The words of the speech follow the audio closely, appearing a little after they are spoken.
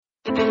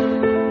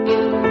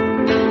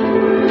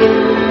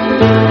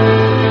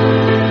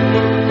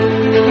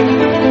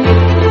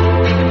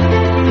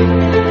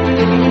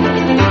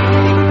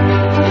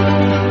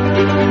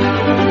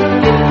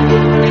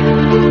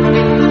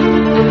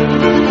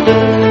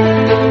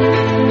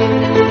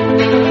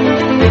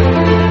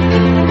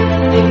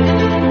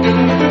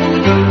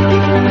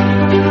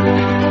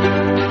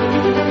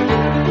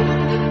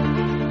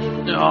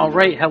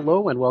right,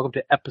 hello and welcome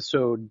to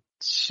episode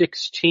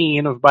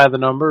 16 of By the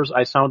Numbers.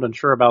 I sound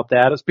unsure about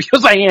that. It's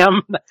because I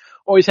am.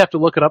 Always have to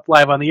look it up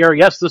live on the air.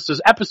 Yes, this is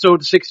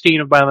episode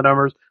 16 of By the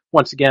Numbers.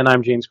 Once again,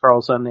 I'm James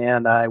Carlson,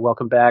 and I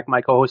welcome back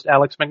my co-host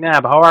Alex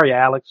McNabb. How are you,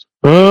 Alex?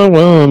 Well,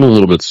 I'm a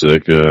little bit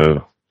sick.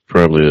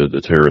 Probably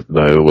a terrorist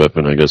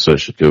bioweapon. I guess I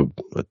should go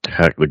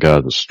attack the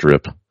Gaza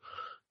Strip.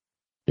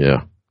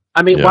 Yeah.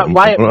 I mean, yeah.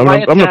 why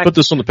I'm going to put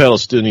this on the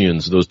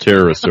Palestinians, those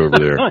terrorists over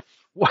there.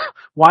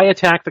 Why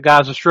attack the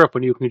Gaza Strip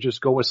when you can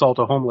just go assault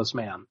a homeless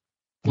man?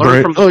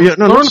 Learn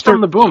right.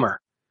 from the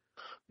boomer.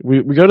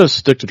 We got to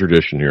stick to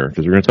tradition here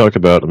because we're going to talk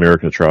about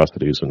American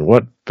atrocities, and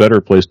what better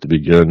place to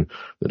begin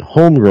than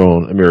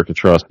homegrown American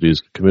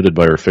atrocities committed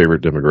by our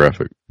favorite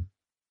demographic.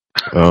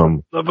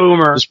 The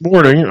boomer. This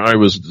morning, I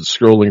was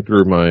scrolling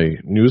through my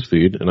news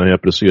feed, and I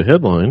happened to see a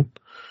headline.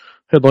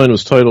 Headline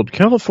was titled,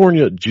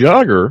 "California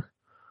Jogger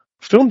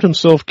Filmed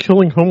Himself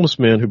Killing Homeless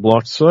Man Who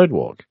Blocked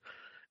Sidewalk."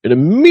 And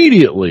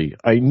immediately,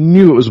 I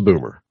knew it was a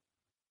boomer.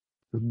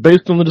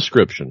 Based on the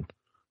description.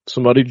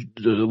 Somebody,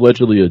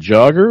 allegedly a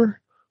jogger,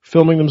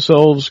 filming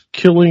themselves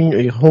killing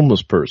a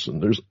homeless person.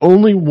 There's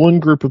only one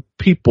group of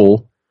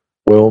people,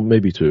 well,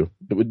 maybe two,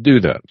 that would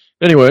do that.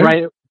 Anyway.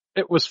 Right.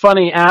 It was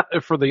funny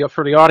for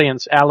the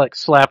audience.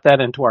 Alex slapped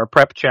that into our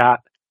prep chat,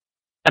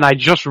 and I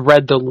just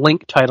read the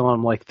link title. And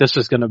I'm like, this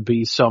is going to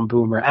be some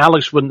boomer.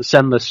 Alex wouldn't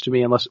send this to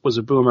me unless it was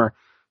a boomer.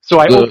 So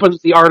I opened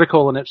the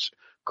article, and it's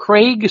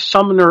Craig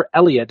Sumner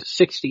Elliott,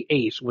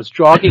 68, was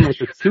jogging with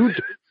his two.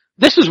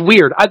 This is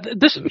weird.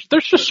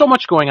 There's just so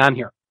much going on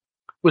here.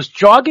 Was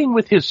jogging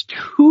with his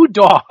two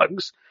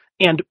dogs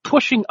and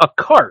pushing a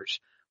cart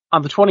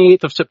on the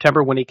 28th of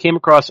September when he came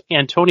across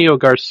Antonio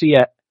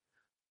Garcia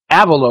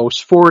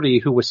Avalos, 40,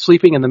 who was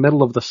sleeping in the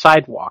middle of the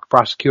sidewalk,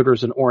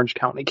 prosecutors in Orange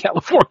County,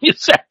 California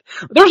said.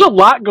 There's a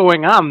lot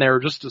going on there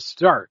just to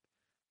start.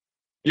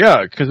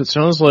 Yeah, because it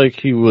sounds like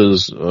he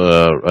was,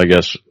 I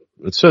guess,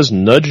 it says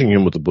nudging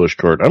him with the push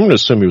cart. I'm going to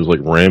assume he was like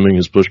ramming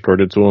his push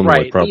cart into him,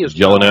 right, like probably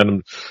yelling at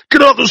him,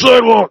 "Get off the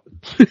sidewalk!"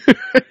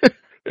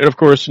 And of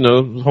course,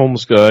 the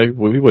homeless guy,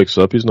 when he wakes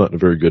up, he's not in a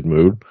very good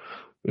mood.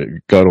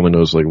 God only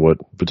knows like what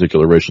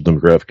particular racial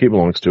demographic he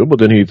belongs to, but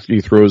then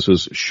he throws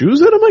his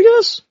shoes at him, I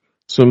guess?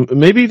 So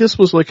maybe this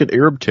was like an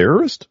Arab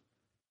terrorist?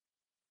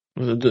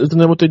 Isn't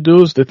that what they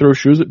do, is they throw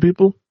shoes at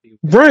people?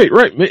 Right.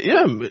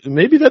 Yeah,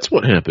 maybe that's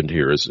what happened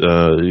here. Is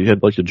he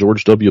had like a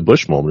George W.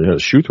 Bush moment. He had a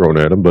shoe thrown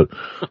at him, but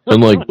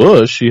unlike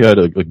Bush, he had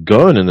a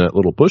gun in that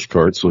little push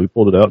cart, so he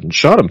pulled it out and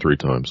shot him 3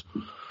 times.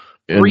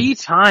 And 3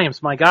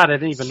 times? My God, I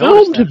didn't even notice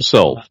that. Filmed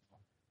himself.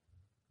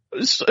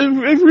 I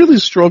really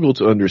struggle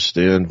to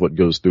understand what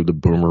goes through the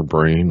boomer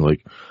brain.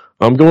 Like,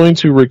 I'm going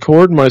to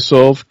record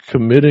myself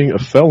committing a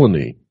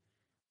felony.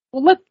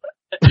 Well,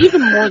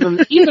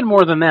 even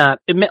more than that,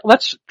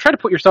 let's try to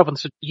put yourself in.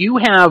 You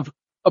have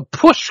a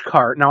push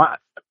cart. Now,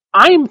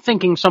 I'm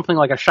thinking something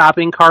like a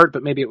shopping cart,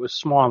 but maybe it was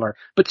smaller.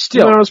 But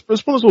still, no, it's one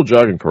of those little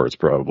jogging carts,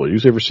 probably. You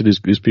ever see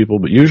these people?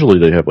 But usually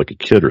they have like a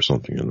kid or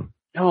something in them.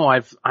 No,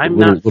 I'm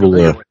not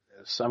familiar with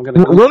this. I'm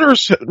gonna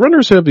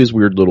runners have these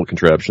weird little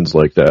contraptions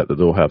like that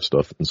they'll have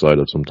stuff inside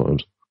of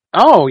sometimes.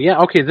 Oh yeah,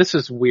 okay, this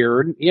is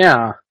weird.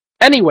 Yeah.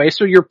 Anyway,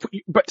 so you're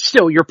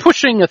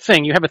pushing a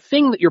thing. You have a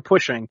thing that you're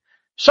pushing.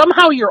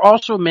 Somehow you're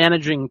also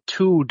managing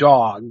 2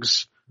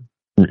 dogs.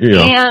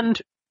 Yeah.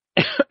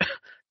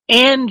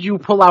 And you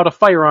pull out a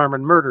firearm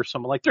and murder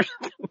someone. Like there's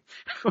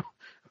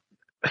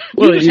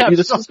well,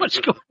 so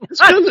much going on. It's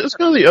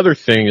kind of the other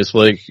thing is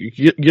like,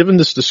 given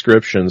this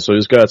description, so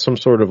he's got some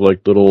sort of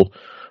like little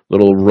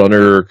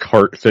runner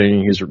cart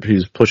thing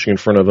he's pushing in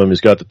front of him.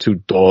 He's got the 2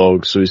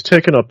 dogs, so he's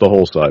taking up the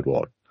whole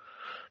sidewalk.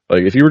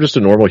 Like, if you were just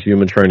a normal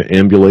human trying to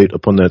ambulate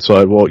upon that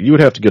sidewalk, you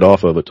would have to get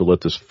off of it to let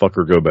this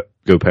fucker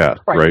go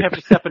past, right? You have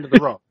to step into the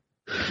road.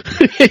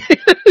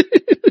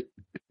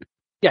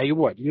 Yeah, you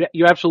would.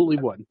 You absolutely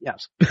would,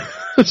 yes.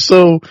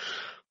 So,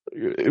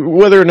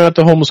 whether or not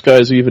the homeless guy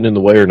is even in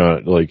the way or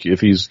not, like,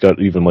 if he's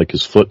got even, like,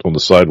 his foot on the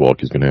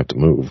sidewalk, he's gonna have to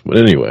move. But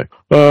anyway,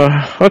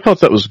 I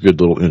thought that was a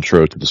good little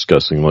intro to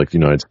discussing, like, the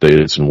United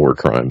States and war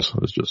crimes.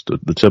 It's just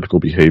the typical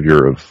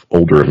behavior of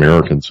older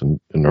Americans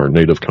in our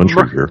native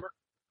country here.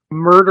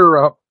 Murder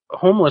a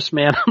homeless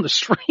man on the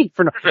street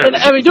for no. And,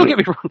 I mean, don't get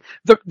me wrong.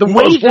 The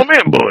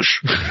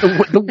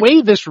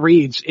way this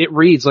reads, it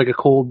reads like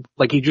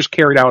he just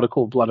carried out a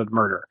cold-blooded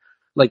murder.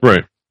 Like,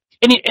 right.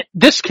 And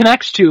this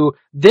connects to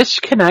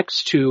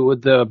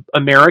the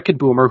American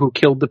boomer who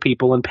killed the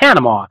people in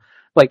Panama.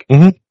 Like,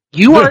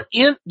 you are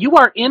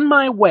in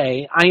my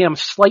way. I am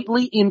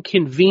slightly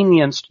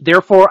inconvenienced.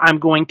 Therefore, I'm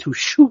going to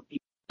shoot you.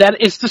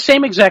 That is the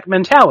same exact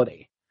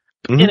mentality.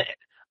 And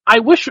I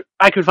wish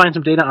I could find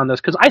some data on this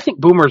because I think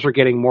boomers are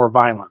getting more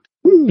violent.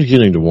 I'm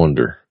beginning to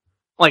wonder.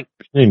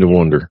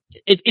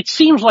 It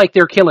seems like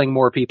they're killing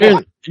more people.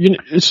 And,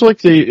 it's like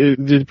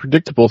the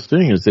predictable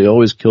thing is they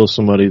always kill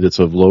somebody that's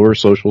of lower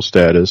social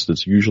status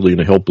that's usually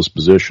in a helpless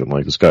position.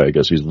 Like this guy, I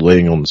guess he's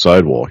laying on the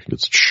sidewalk, he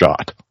gets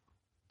shot.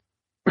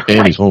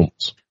 And he's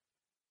homeless.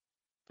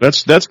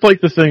 That's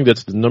like the thing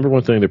that's the number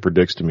one thing that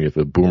predicts to me if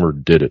a boomer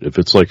did it. If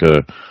it's like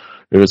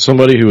If it's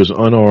somebody who is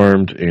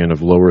unarmed and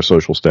of lower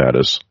social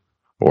status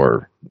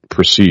or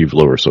perceived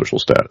lower social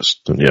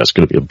status, then yeah, it's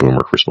going to be a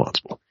boomer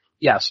responsible.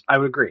 Yes, I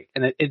would agree.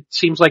 And it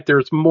seems like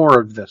there's more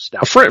of this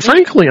now.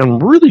 Frankly, I'm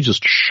really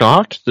just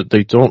shocked that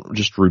they don't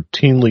just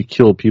routinely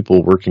kill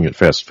people working at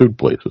fast food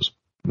places.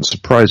 It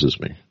surprises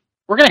me.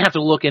 We're going to have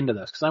to look into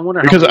this because I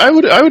wonder. Because I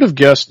would have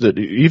guessed that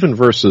even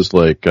versus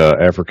like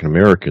African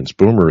Americans,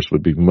 boomers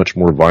would be much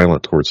more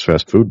violent towards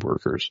fast food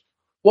workers.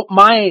 Well,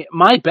 my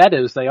bet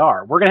is they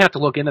are. We're going to have to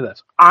look into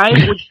this.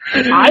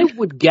 I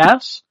would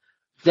guess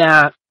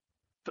that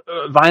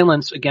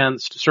violence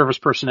against service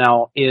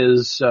personnel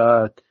is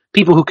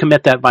people who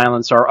commit that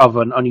violence are of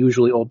an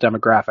unusually old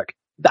demographic.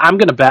 I'm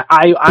going to bet.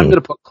 I'm going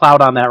to put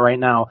clout on that right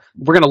now.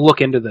 We're going to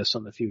look into this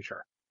in the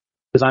future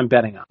because I'm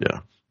betting on it. Yeah.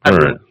 All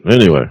right.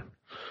 Anyway,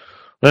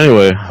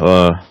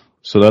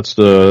 so that's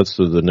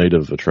the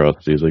native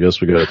atrocities. I guess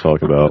we got to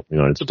talk about the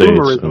United States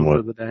and what.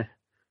 For the day.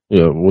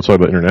 Yeah, we'll talk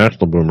about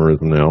international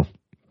boomerism now.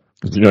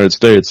 The United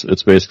States,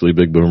 it's basically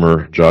Big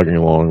Boomer jogging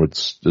along with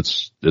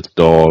its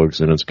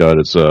dogs, and it's got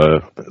its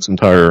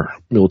entire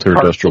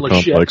military-industrial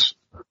complex.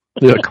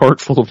 Yeah, a cart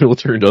full of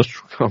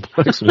military-industrial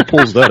complex, and it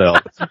pulls that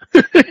out.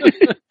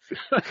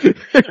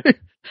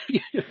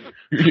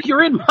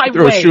 You're in my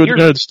Throw way. a shoe at the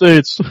United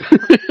States.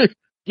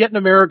 Get in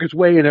America's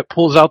way, and it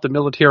pulls out the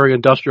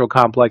military-industrial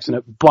complex, and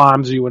it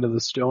bombs you into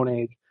the Stone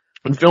Age.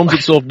 And films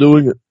itself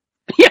doing it.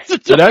 Yes,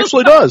 it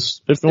actually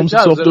does. It films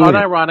itself doing it. It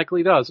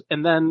unironically does.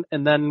 And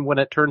then when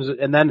it turns,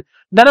 and then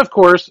of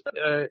course,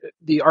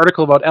 the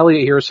article about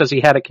Elliot here says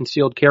he had a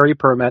concealed carry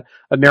permit.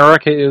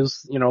 America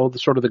is, the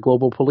sort of the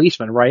global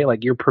policeman, right?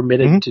 Like you're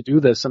permitted to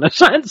do this in a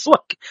sense.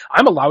 Like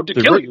I'm allowed to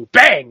kill you.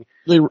 Bang!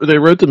 They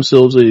wrote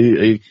themselves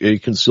a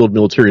concealed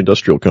military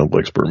industrial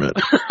complex permit.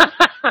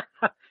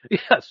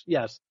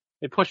 Yes.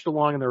 They pushed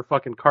along in their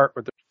fucking cart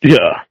with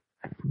Yeah.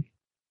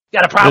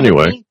 Got a problem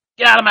with me?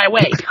 Get out of my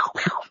way.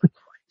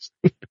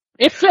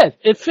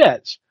 It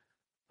fits.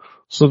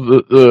 So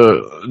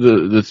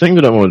the thing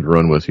that I wanted to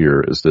run with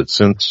here is that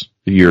since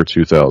the year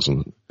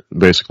 2000,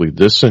 basically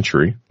this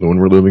century, the one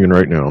we're living in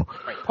right now,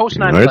 post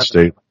 9/11, United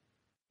States,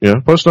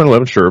 post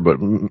 9/11, sure, but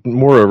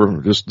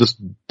moreover,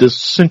 this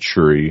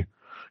century,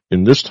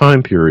 in this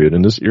time period,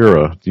 in this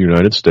era, the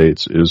United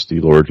States is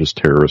the largest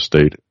terrorist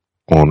state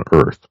on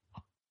Earth.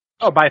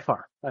 Oh, by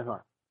far.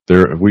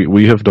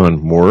 We have done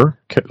more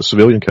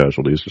civilian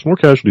casualties, there's more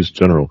casualties in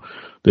general,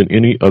 than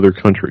any other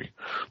country,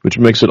 which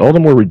makes it all the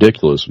more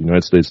ridiculous when the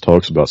United States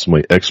talks about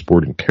somebody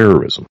exporting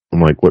terrorism. I'm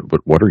like,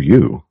 what are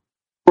you?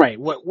 Right.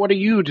 What are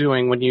you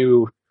doing when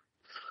you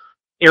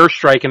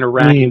airstrike an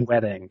Iraqi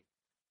wedding?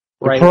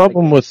 Right? The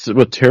problem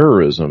with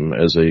terrorism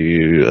as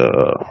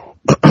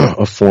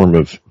a form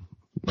of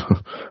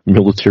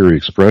military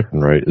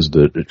expression, right, is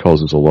that it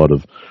causes a lot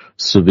of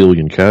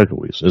civilian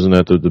casualties. Isn't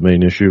that the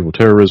main issue? Well,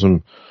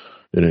 terrorism,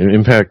 it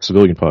impacts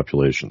civilian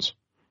populations.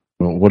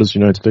 Well, what does the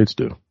United States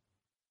do?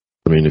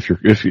 I mean,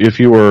 if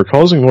you are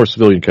causing more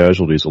civilian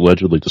casualties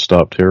allegedly to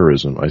stop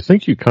terrorism, I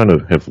think you kind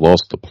of have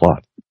lost the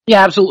plot.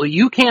 Yeah, absolutely.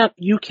 You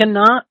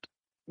cannot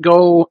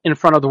go in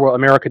front of the world.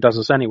 America does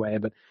this anyway,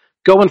 but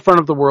go in front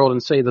of the world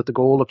and say that the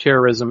goal of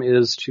terrorism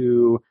is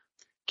to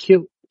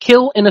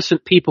kill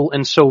innocent people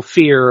and sow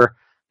fear,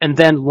 and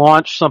then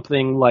launch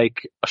something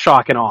like a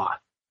shock and awe.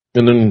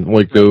 And then,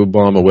 go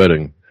bomb a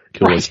wedding,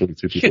 kill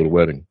 42 people at a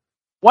wedding.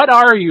 What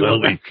are you,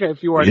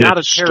 if you are not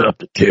a terrorist? Stop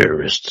the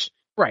terrorists.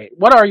 Right.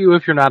 What are you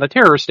if you're not a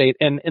terrorist state?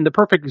 And the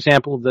perfect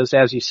example of this,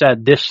 as you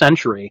said, this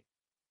century,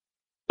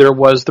 there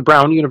was the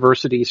Brown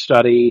University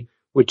study,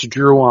 which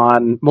drew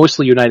on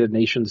mostly United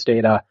Nations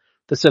data,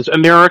 that says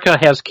America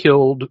has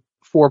killed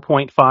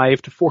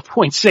 4.5 to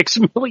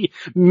 4.6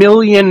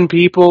 million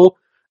people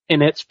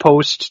in its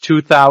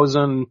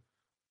post-2000,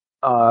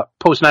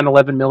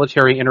 post-9/11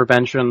 military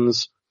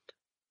interventions.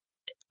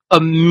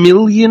 1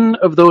 million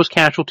of those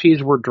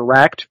casualties were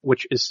direct,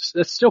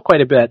 that's still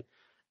quite a bit.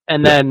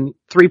 And then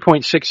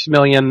 3.6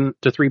 million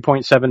to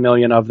 3.7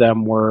 million of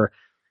them were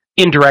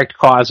indirect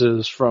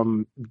causes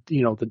from,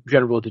 the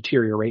general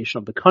deterioration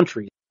of the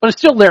country. But it's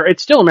still there.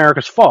 It's still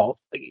America's fault.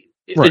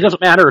 It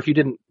doesn't matter if you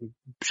didn't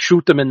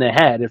shoot them in the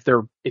head.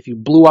 If you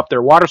blew up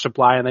their water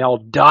supply and they all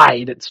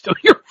died, it's still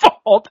your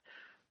fault.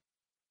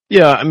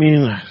 Yeah, I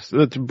mean,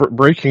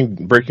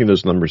 breaking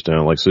those numbers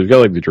down, so you've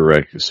got the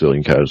direct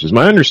civilian casualties.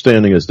 My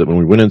understanding is that when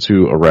we went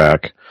into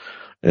Iraq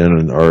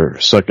and our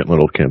second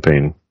little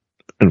campaign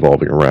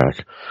involving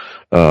Iraq,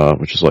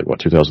 which is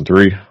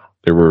 2003,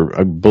 there were,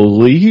 I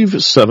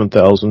believe,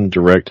 7,000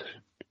 direct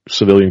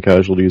civilian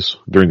casualties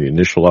during the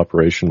initial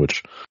operation,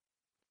 which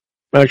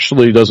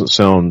actually doesn't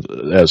sound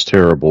as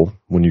terrible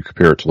when you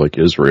compare it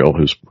to Israel,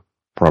 who's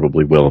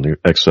probably well in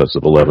excess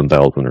of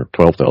 11,000 or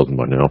 12,000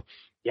 by now.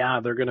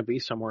 Yeah, they're going to be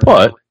somewhere.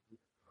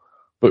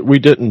 But we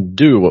didn't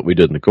do what we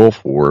did in the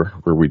Gulf War,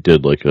 where we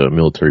did a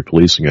military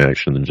policing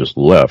action and just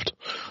left.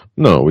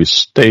 No, we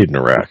stayed in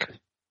Iraq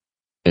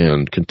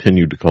and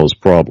continued to cause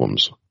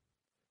problems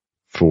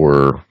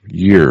for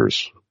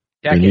years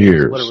and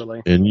years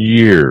literally. And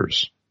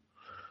years.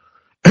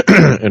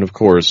 And of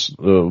course,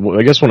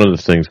 I guess one of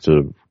the things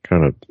to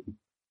kind of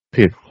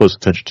pay close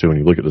attention to when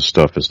you look at this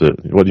stuff is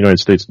that what the United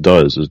States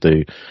does is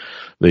they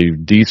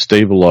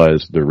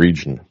destabilize the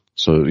region.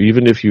 So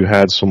even if you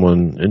had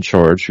someone in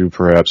charge who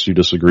perhaps you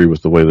disagree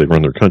with the way they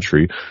run their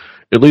country,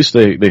 at least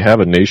they have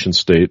a nation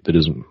state that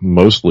is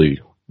mostly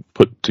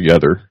put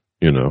together,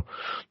 you know.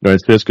 The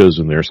United States goes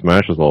in there,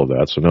 smashes all of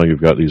that, so now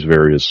you've got these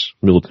various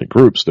militant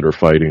groups that are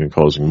fighting and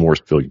causing more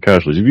civilian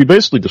casualties. You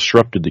basically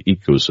disrupted the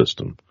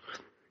ecosystem.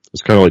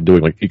 It's kind of like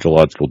doing like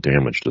ecological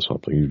damage to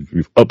something.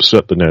 You've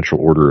upset the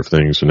natural order of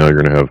things, and now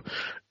you're going to have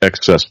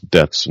excess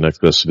deaths and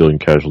excess civilian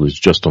casualties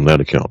just on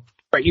that account.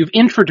 Right, you've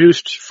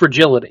introduced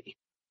fragility,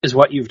 is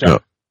what you've done. Yeah.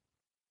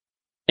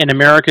 And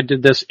America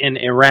did this in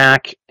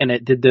Iraq, and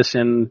it did this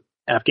in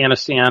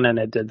Afghanistan, and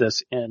it did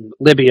this in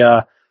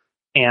Libya,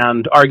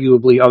 and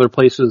arguably other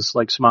places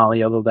like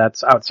Somalia, although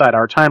that's outside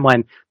our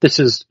timeline. This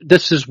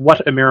is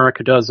what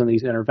America does in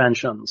these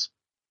interventions.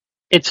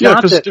 It's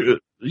not that...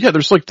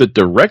 there's like the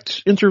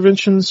direct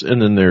interventions, and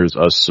then there's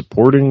us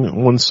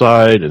supporting one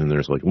side, and then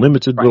there's like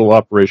limited little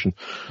operation.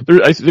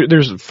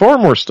 There's far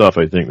more stuff,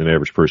 I think, than the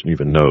average person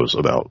even knows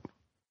about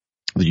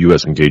the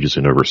U.S. engages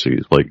in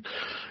overseas. Like,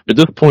 at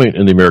this point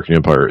in the American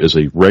Empire, as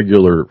a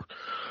regular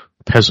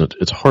peasant,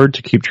 it's hard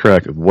to keep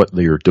track of what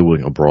they are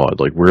doing abroad,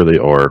 like where they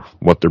are,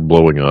 what they're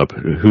blowing up,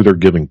 who they're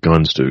giving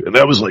guns to. And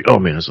that was like, oh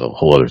man, it's a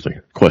whole other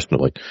thing. Question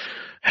of like,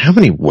 how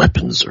many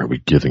weapons are we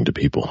giving to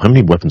people? How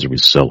many weapons are we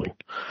selling?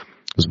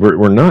 Because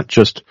we're not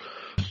just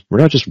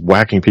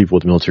whacking people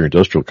with the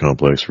military-industrial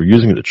complex. We're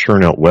using it to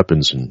churn out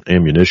weapons and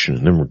ammunition,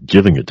 and then we're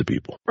giving it to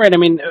people. Right. I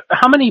mean,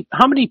 how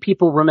many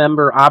people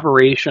remember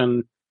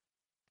Operation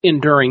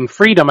Enduring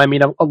Freedom? I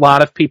mean, a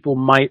lot of people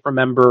might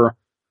remember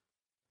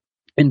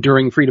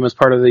Enduring Freedom as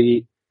part of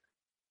the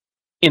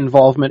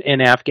involvement in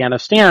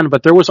Afghanistan,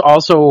 but there was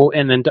also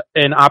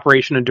an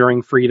Operation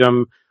Enduring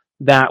Freedom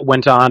that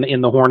went on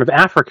in the Horn of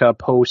Africa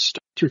post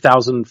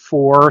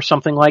 2004 or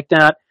something like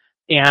that.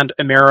 And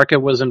America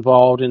was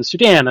involved in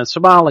Sudan and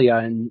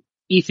Somalia and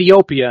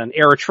Ethiopia and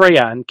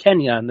Eritrea and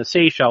Kenya and the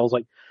Seychelles.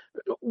 Like,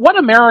 what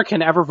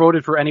American ever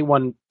voted for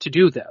anyone to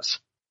do this?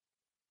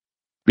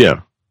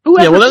 Yeah.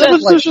 Whoever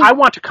says, I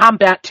want to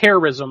combat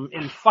terrorism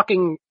in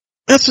fucking...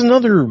 That's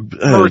another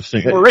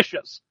thing.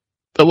 Mauritius.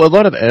 A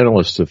lot of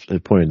analysts have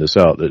pointed this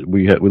out, that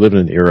we live in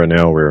an era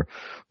now where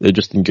they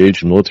just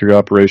engage in military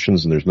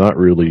operations, and it's not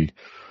really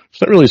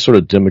sort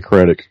of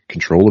democratic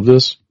control of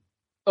this.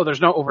 Oh,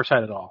 there's no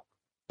oversight at all.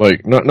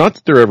 Like, not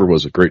that there ever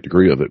was a great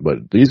degree of it,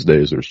 but these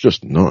days there's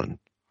just none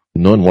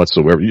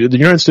whatsoever. The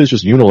United States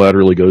just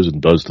unilaterally goes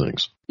and does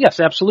things. Yes,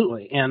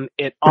 absolutely, and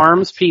it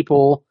arms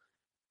people,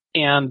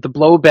 and the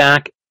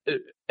blowback.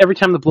 Every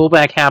time the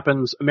blowback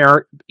happens,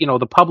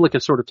 the public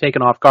is sort of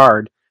taken off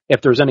guard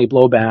if there's any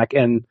blowback,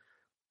 and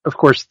of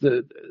course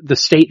the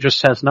state just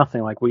says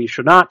nothing. Like, we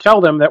should not tell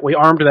them that we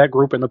armed that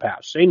group in the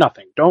past. Say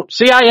nothing. Don't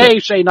CIA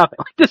say nothing.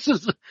 Like, this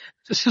is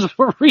a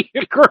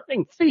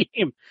recurring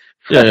theme.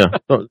 Yeah.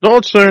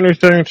 Don't say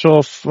anything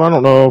until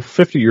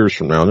 50 years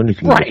from now. Then you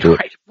can do it.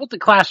 Right. We'll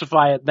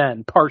declassify it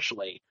then,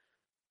 partially.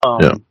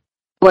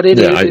 But it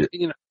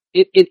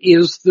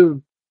is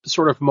the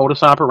sort of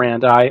modus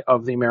operandi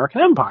of the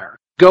American Empire.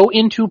 Go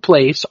into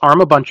place,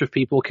 arm a bunch of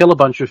people, kill a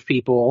bunch of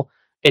people.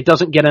 It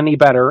doesn't get any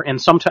better, and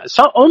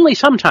only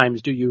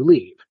sometimes do you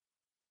leave.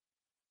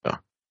 Yeah.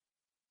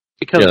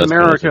 Because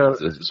America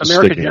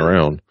sticking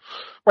around.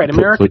 Right,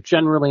 America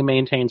generally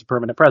maintains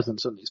permanent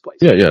presence in these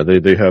places. Yeah,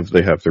 they have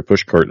their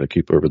push cart they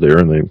keep over there,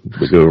 and they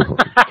go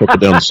up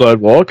and down the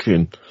sidewalk,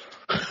 and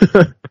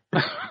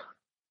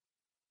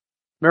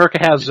America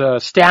has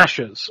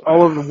stashes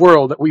all over the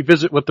world that we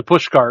visit with the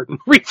push cart and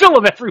refill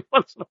them every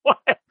once in a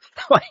while.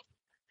 Like,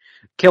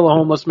 kill a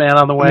homeless man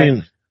on the way. I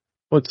mean,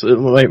 what's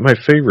my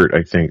favorite?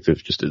 I think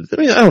that's just. I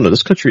don't know.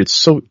 This country, it's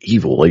so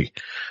evil. Like,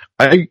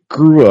 I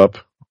grew up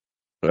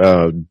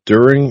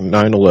during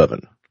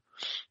 9/11,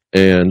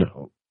 and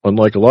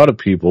unlike a lot of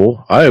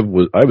people, I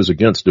was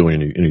against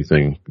doing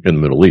anything in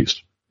the Middle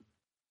East.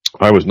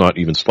 I was not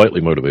even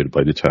slightly motivated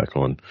by the attack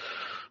on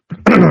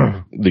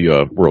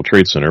the World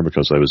Trade Center,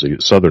 because I was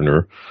a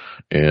Southerner,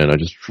 and I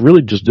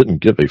just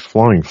didn't give a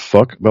flying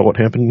fuck about what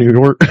happened in New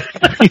York,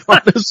 to be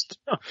honest.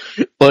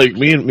 Like,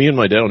 me and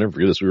my dad, I'll never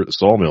forget this, we were at the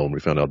sawmill and we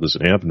found out this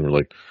had happened, and we're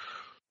like,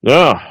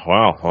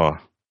 wow,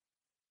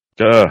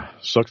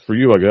 sucks for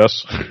you, I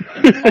guess.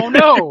 Oh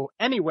no,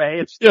 anyway,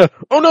 it's... Yeah,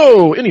 oh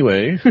no,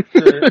 anyway.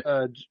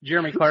 The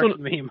Jeremy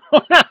Clarkson meme.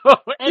 Oh no,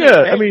 anyway.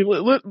 Yeah, I mean,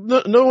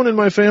 no one in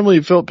my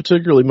family felt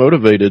particularly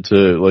motivated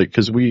to, like,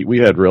 because we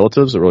had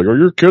relatives that were like, "Are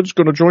your kids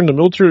going to join the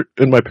military?"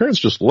 And my parents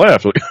just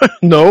laughed, like,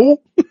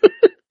 no.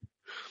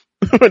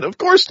 Of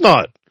course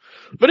not.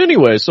 But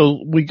anyway,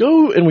 so we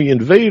go and we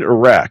invade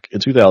Iraq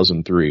in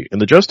 2003, and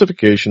the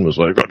justification was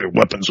like,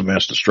 weapons of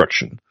mass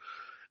destruction.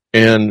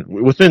 And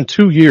within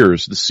 2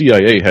 years, the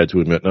CIA had to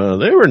admit,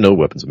 there were no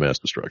weapons of mass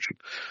destruction.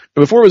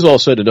 And before it was all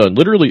said and done,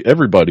 literally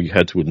everybody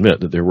had to admit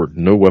that there were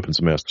no weapons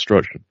of mass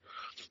destruction.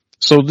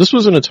 So this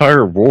was an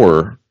entire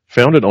war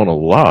founded on a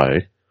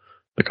lie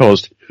that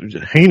caused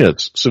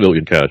heinous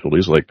civilian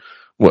casualties. Like,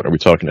 what, are we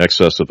talking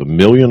excess of 1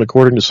 million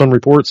according to some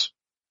reports?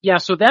 Yeah,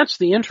 so that's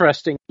the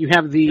interesting. You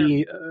have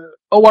the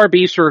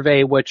ORB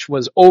survey, which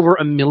was over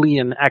 1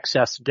 million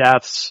excess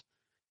deaths.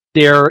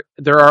 There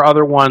are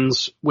other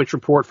ones which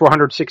report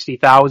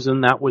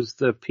 460,000. That was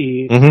the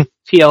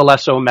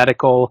TLSO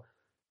medical.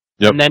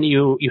 Yep. And then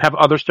you have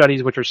other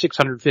studies which are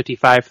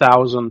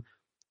 655,000.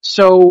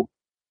 So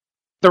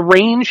the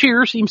range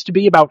here seems to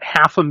be about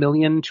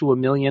 500,000 to 1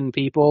 million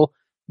people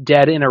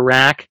dead in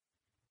Iraq.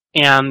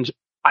 And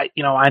I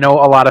know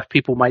a lot of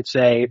people might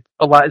say,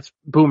 it's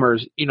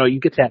boomers, you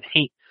get that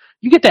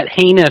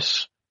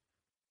heinous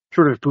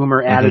sort of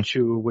boomer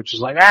attitude, which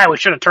is like, we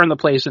should have turned the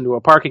place into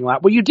a parking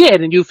lot. Well, you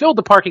did, and you filled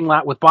the parking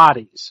lot with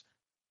bodies.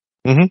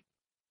 Mm-hmm.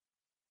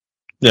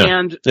 Yeah.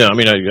 And yeah, I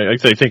mean, I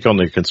think on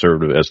the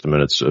conservative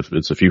estimate,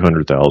 it's a few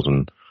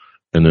 100,000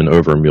 and then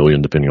over 1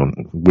 million, depending on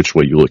which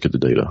way you look at the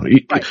data.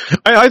 Right.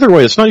 Either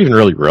way, it's not even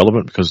really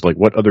relevant because, like,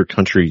 what other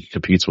country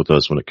competes with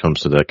us when it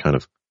comes to that kind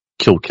of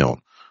kill count?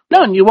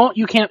 No, and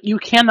you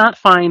cannot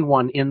find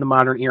one in the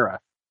modern era.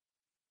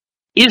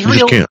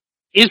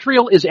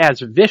 Israel is as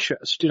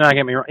vicious. Do not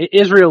get me wrong.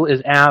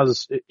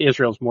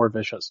 Israel's more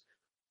vicious,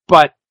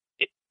 but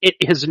it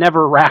has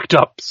never racked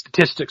up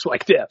statistics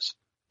like this.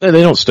 They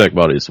don't stack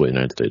bodies the way the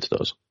United States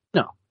does.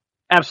 No,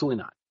 absolutely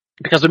not.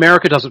 Because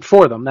America does it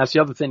for them. That's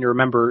the other thing to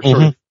remember.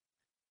 Sort of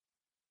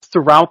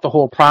throughout the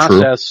whole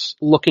process,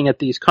 looking at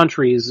these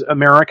countries,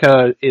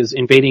 America is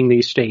invading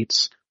these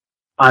states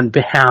on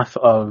behalf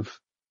of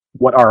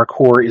what are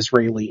core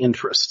Israeli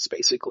interests,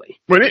 basically.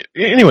 But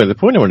anyway, the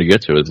point I want to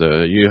get to is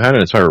you had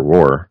an entire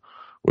war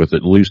with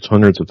at least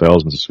hundreds of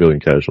thousands of civilian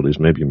casualties,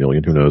 maybe 1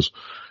 million, who knows.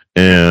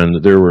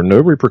 And there were no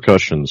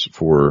repercussions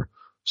for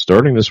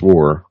starting this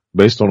war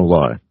based on a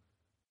lie.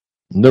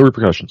 No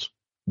repercussions.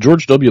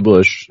 George W.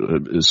 Bush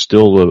is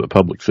still a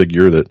public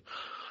figure that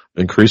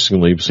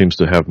increasingly seems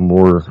to have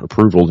more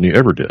approval than he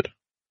ever did.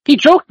 He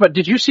joked, but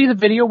did you see the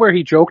video where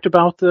he joked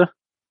about the...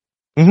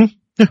 Mm-hmm.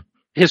 Yeah.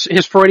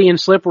 His Freudian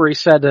slip where he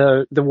said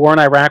the war in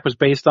Iraq was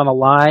based on a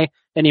lie,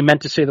 and he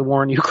meant to say the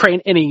war in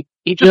Ukraine, and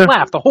he just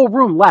laughed. The whole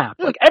room laughed.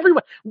 Yeah. Like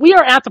everyone, we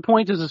are at the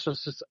point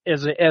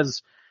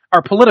as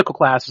our political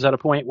class is at a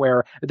point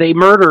where they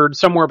murdered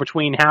somewhere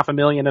between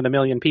 500,000 and 1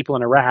 million people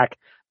in Iraq,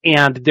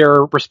 and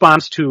their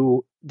response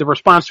to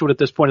it at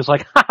this point is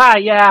like,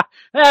 yeah,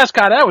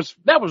 that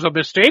was a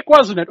mistake,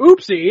 wasn't it?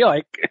 Oopsie,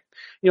 like.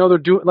 They're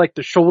doing like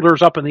the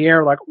shoulders up in the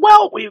air, like,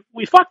 well,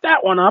 we fucked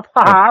that one up,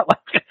 haha.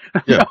 Like,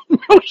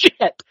 no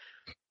shit.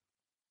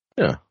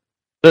 Yeah,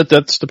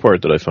 that's the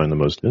part that I find the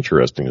most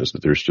interesting is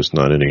that there's just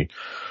not any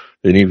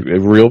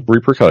real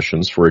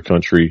repercussions for a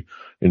country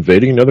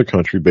invading another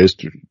country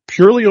based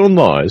purely on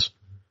lies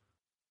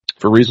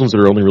for reasons that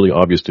are only really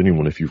obvious to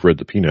anyone if you've read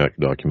the PNAC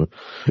document,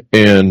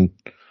 and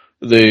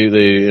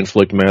they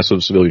inflict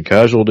massive civilian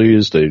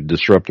casualties. They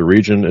disrupt the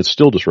region. It's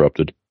still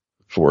disrupted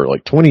for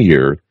like 20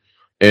 years.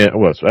 And,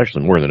 well, it's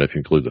actually more than if you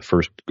include the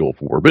first Gulf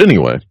War. But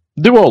anyway,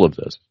 do all of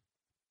this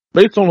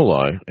based on a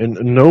lie, and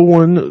no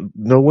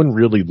one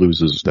really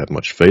loses that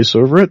much face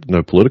over it.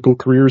 No political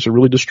careers are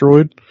really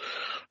destroyed.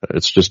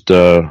 It's just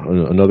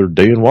another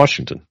day in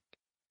Washington.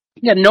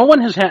 Yeah, no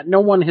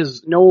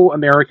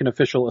American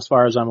official, as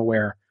far as I'm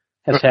aware,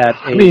 has had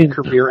a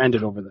career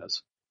ended over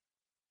this.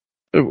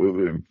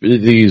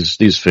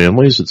 These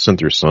families that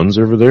sent their sons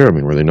over there, I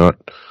mean, were they not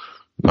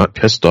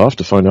pissed off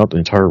to find out the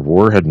entire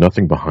war had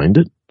nothing behind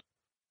it?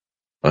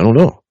 I don't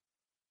know.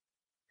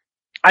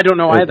 I don't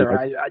know either.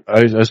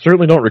 I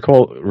certainly don't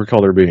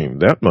recall there being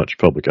that much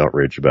public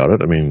outrage about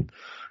it. I mean,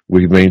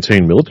 we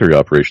maintained military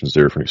operations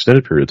there for an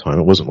extended period of time.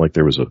 It wasn't like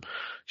there was a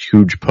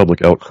huge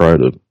public outcry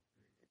to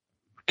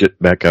get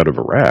back out of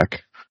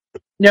Iraq.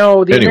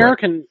 No,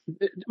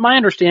 my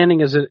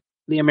understanding is that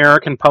the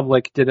American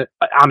public did it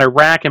on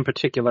Iraq in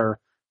particular.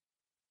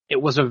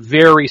 It was a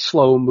very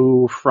slow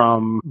move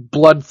from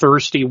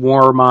bloodthirsty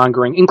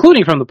warmongering,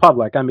 including from the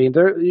public. I mean,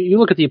 you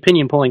look at the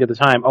opinion polling at the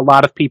time, a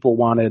lot of people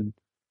wanted...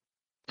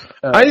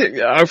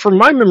 from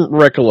my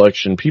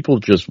recollection, people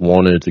just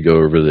wanted to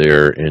go over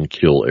there and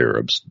kill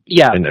Arabs.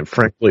 Yeah. And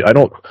frankly, I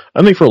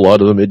think for a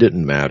lot of them, it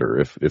didn't matter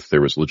if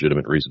there was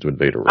legitimate reason to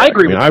invade Iraq. I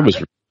agree with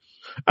that.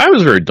 I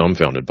was very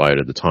dumbfounded by it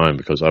at the time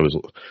because I was,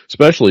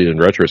 especially in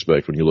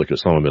retrospect, when you look at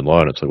Osama bin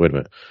Laden, it's like, wait a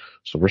minute.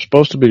 So we're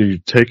supposed to be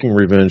taking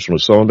revenge from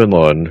Osama bin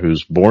Laden,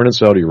 who's born in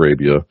Saudi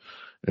Arabia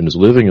and is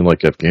living in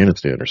like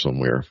Afghanistan or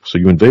somewhere. So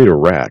you invade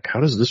Iraq. How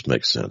does this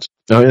make sense?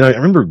 Now, and I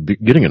remember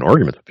getting an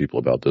argument with people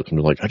about this, and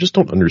they're like, I just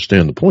don't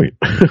understand the point.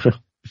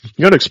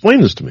 You gotta explain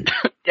this to me.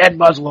 Dead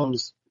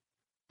Muslims.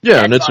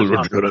 Yeah, and it's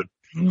we're gonna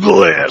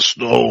blast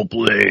the whole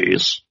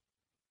place.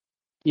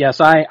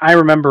 Yes, I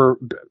remember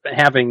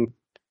having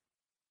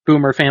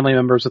boomer family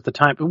members at the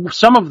time.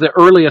 Some of the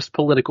earliest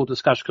political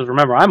discussions, because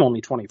remember, I'm only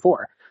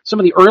 24. Some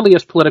of the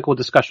earliest political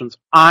discussions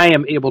I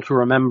am able to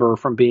remember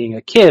from being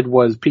a kid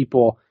was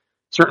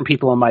certain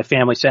people in my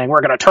family saying,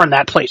 we're going to turn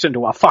that place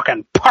into a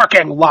fucking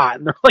parking lot.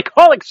 And they're like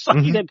all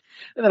excited. Mm-hmm. And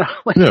then I'm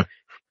like, yeah.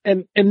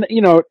 And,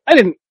 I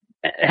didn't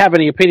have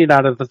any opinion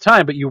on it at the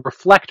time, but you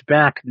reflect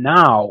back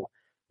now,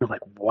 you're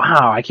like,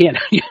 wow, I can't,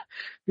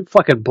 you're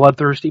fucking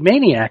bloodthirsty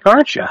maniac,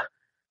 aren't you?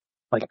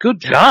 Like,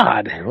 good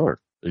God.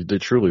 They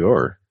truly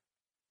are.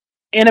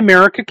 And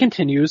America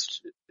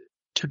continues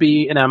to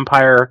be an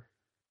empire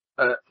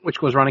which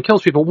goes around and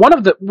kills people. One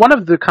of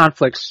the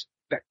conflicts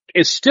that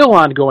is still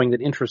ongoing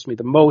that interests me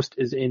the most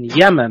is in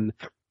Yemen,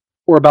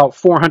 where about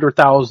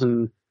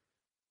 400,000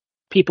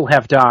 people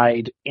have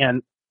died,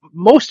 and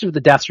most of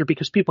the deaths are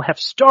because people have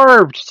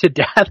starved to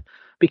death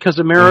because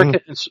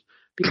America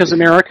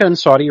and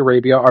Saudi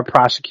Arabia are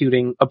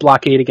prosecuting a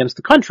blockade against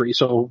the country,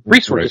 so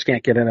resources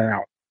can't get in and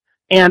out.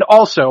 And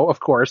also, of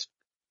course,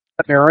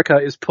 America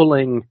is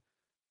pulling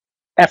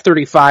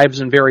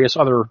F-35s and various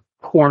other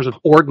forms of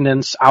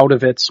ordnance out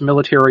of its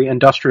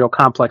military-industrial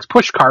complex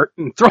pushcart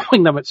and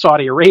throwing them at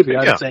Saudi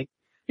Arabia and saying,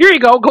 "Here you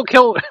go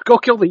kill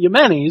the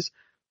Yemenis."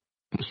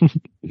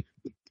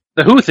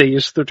 The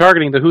Houthis, they're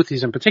targeting the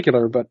Houthis in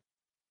particular, but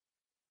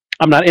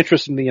I'm not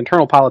interested in the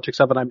internal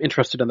politics of it. I'm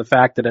interested in the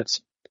fact that it's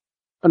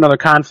another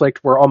conflict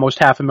where almost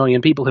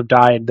 500,000 people have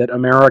died that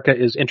America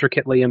is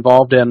intricately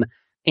involved in,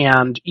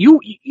 and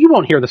you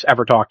won't hear this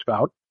ever talked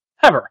about,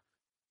 ever.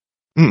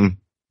 Mm-mm.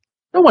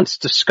 No one's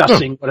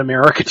discussing what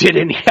America did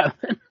in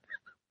Yemen.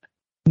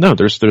 No,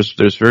 there's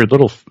very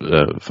little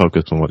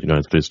focus on what the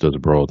United States does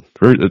abroad.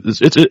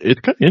 It's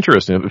kind of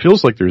interesting. It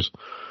feels like there's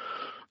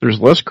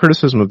less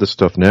criticism of this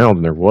stuff now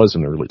than there was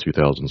in the early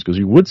 2000s, because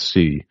you'd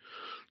see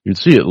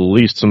at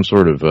least some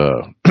sort of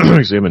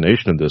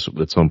examination of this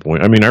at some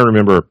point. I mean, I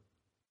remember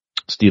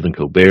Stephen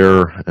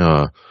Colbert,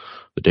 The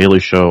Daily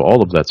Show,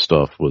 all of that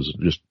stuff was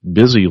just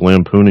busy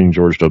lampooning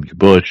George W.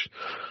 Bush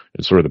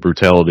and sort of the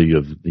brutality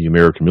of the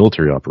American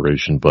military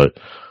operation, but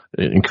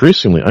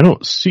increasingly, I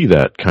don't see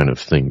that kind of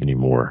thing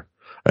anymore.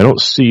 I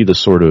don't see the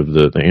sort of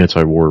the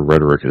anti-war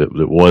rhetoric that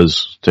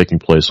was taking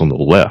place on the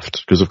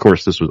left, because of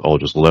course this was all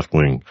just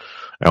left-wing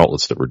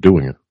outlets that were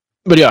doing it.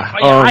 But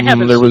I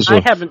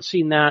haven't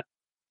seen that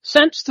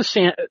since the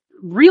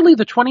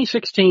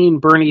 2016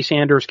 Bernie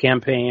Sanders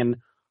campaign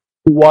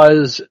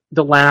was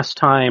the last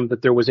time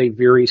that there was a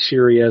very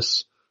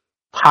serious,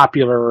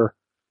 popular,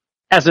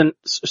 as in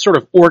sort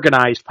of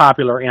organized,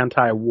 popular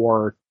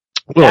anti-war.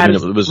 Well, I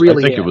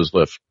think it was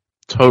left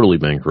totally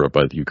bankrupt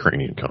by the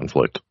Ukrainian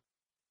conflict.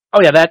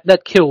 Oh yeah,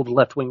 that killed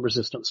left-wing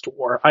resistance to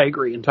war. I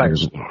agree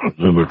entirely.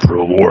 We're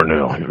pro-war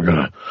now. You're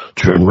gonna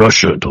turn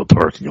Russia into a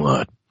parking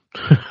lot.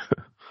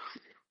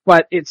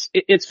 But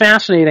it's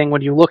fascinating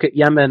when you look at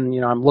Yemen.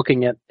 You know, I'm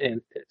looking at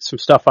some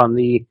stuff on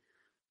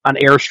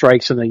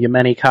airstrikes in the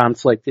Yemeni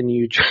conflict, and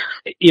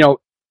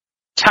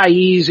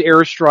Taiz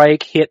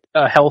airstrike hit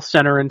a health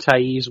center in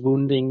Taiz,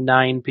 wounding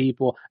 9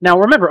 people. Now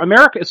remember,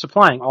 America is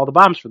supplying all the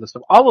bombs for this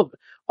stuff. All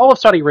of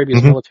Saudi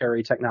Arabia's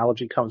military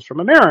technology comes from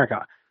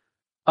America.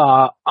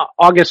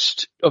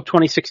 August of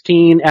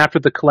 2016, after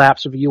the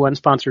collapse of a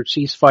UN-sponsored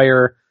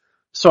ceasefire,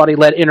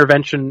 Saudi-led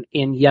intervention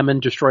in Yemen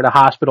destroyed a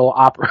hospital.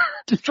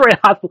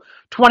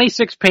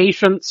 26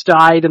 patients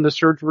died in the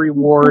surgery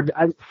ward.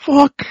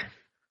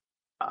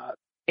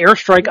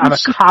 Airstrike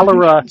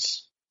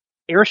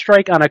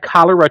on a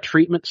cholera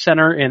treatment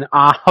center in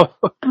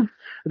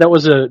that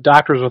was a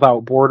Doctors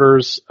Without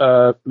Borders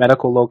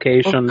medical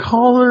location. A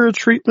cholera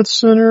treatment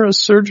center, a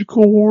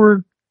surgical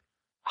ward.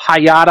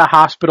 Hayata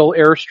Hospital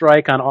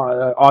airstrike on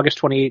August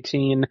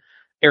 2018.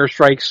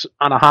 Airstrikes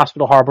on a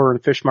hospital, harbor,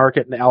 and fish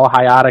market in Al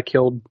Hayata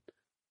killed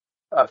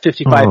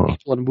 55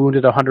 people and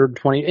wounded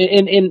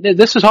 120. And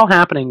this is all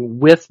happening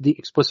with the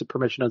explicit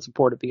permission and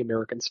support of the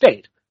American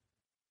state.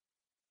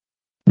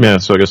 Yeah,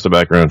 so I guess the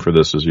background for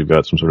this is you've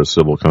got some sort of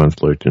civil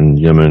conflict in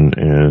Yemen,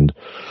 and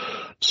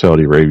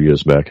Saudi Arabia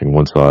is backing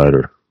one side,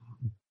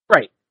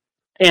 right.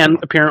 And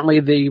apparently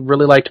they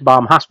really like to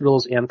bomb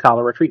hospitals and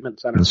cholera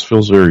treatment centers. This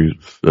feels very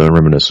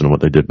reminiscent of what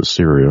they did with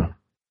Syria.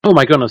 Oh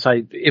my goodness,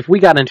 if we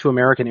got into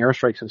American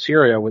airstrikes in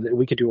Syria,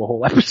 we could do a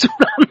whole episode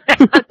on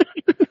that.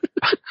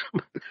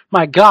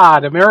 My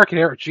God,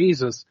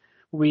 Jesus.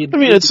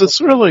 It's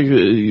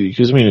really,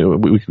 because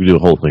we could do a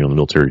whole thing on the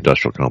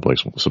military-industrial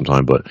complex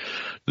sometime, but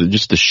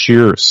just the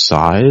sheer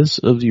size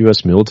of the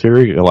U.S.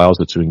 military allows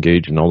it to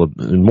engage in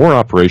in more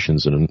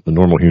operations than a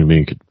normal human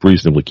being could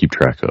reasonably keep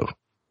track of.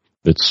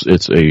 It's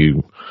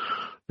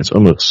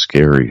almost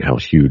scary how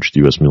huge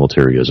the U.S.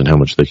 military is and how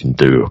much they can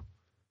do.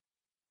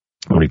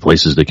 How many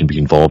places they can be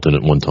involved in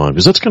at one time.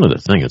 Because that's kind of the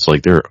thing. It's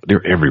like they're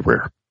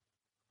everywhere.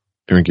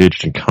 They're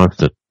engaged in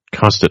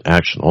constant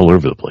action all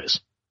over the place.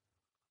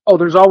 Oh,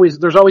 there's always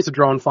a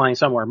drone flying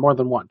somewhere, more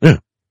than one. Yeah.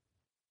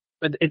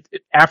 But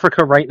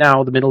Africa right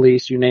now, the Middle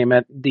East, you name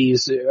it.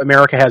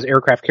 America has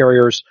aircraft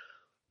carriers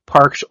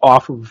parked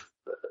off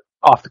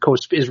the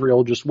coast of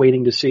Israel, just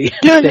waiting to see.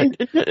 They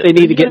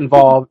need to get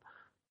involved.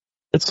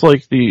 It's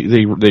like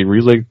they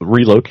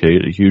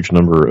relocate a huge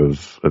number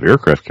of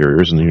aircraft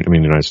carriers, and the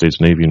United States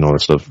Navy and all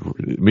that stuff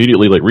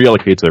immediately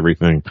reallocates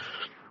everything.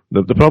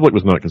 The public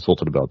was not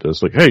consulted about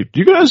this. Like, hey, do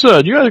you guys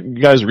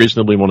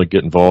reasonably want to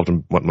get involved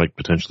in what might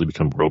potentially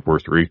become World War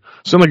III?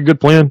 Sound like a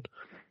good plan?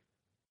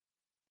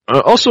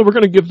 Also, we're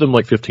going to give them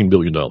like $15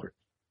 billion. And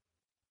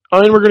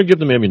we're going to give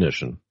them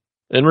ammunition.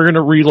 And we're going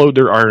to reload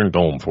their Iron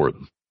Dome for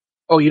them.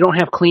 Oh, you don't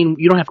have clean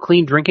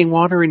drinking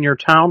water in your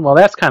town? Well,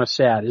 that's kind of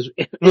sad. You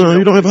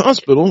don't have a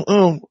hospital?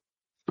 Oh.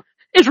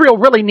 Israel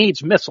really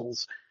needs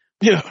missiles.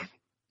 Yeah.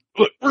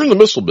 Look, we're in the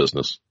missile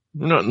business.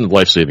 We're not in the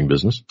life-saving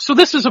business. So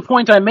this is a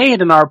point I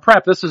made in our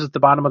prep. This is at the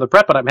bottom of the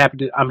prep, but I'm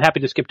happy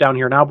to skip down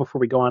here now before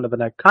we go on to the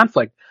next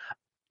conflict.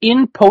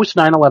 In post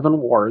 9/11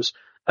 wars,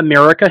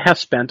 America has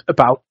spent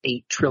about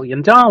 $8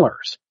 trillion.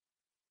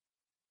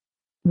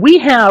 We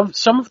have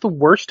some of the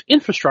worst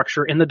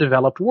infrastructure in the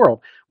developed world.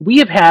 We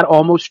have had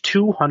almost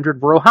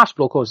 200 rural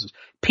hospitals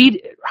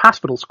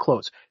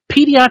close.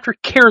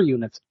 Pediatric care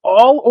units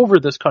all over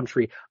this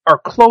country are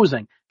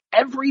closing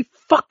every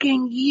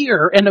fucking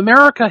year, and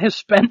America has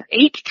spent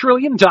 $8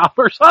 trillion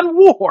on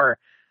war,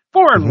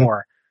 foreign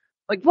war.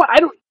 Like, what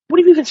do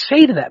you even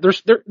say to that?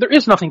 There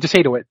is nothing to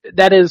say to it.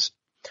 That is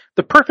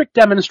the perfect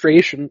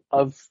demonstration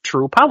of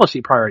true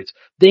policy priorities.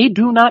 They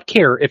do not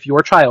care if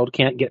your child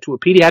can't get to a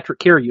pediatric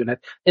care unit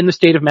in the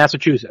state of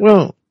Massachusetts.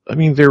 Well, I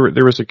mean, there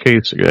was a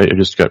case, I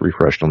just got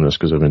refreshed on this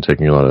because I've been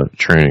taking a lot of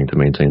training to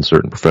maintain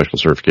certain professional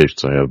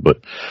certifications I have, but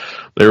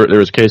there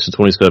was a case in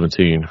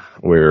 2017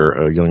 where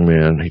a young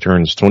man, he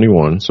turns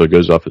 21, so he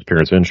goes off his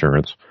parents'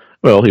 insurance.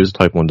 Well, he was a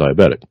type 1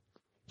 diabetic,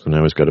 so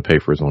now he's got to pay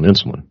for his own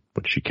insulin,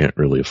 which he can't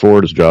really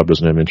afford. His job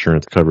doesn't have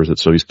insurance that covers it,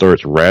 so he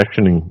starts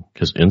rationing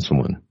his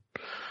insulin.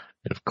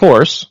 And of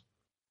course,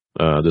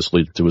 this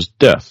leads to his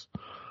death.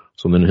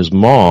 So then his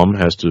mom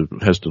has to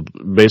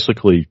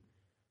basically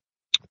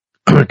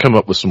come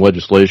up with some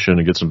legislation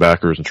and get some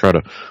backers and try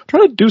to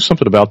do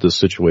something about this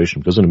situation.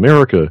 Because in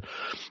America,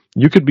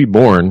 you could be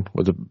born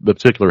with a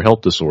particular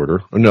health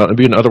disorder and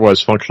be an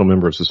otherwise functional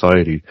member of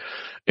society,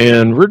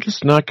 and we're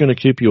just not going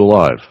to keep you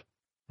alive.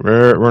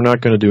 We're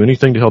not going to do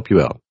anything to help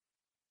you out.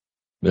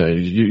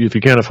 If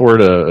you can't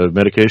afford a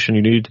medication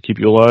you need to keep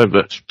you alive,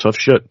 that's tough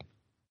shit.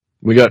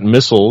 We got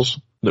missiles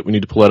that we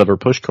need to pull out of our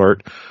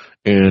pushcart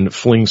and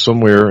fling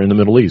somewhere in the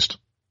Middle East.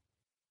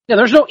 Yeah,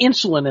 there's no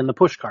insulin in the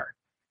pushcart.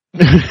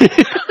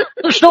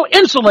 There's no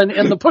insulin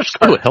in the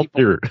pushcart. Oh, help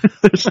here.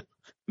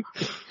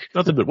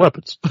 Nothing but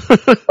weapons.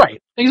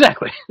 Right,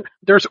 exactly.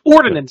 There's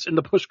ordnance in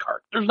the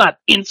pushcart. There's not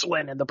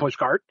insulin in the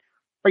pushcart.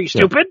 Are you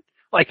stupid? Yeah.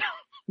 Like,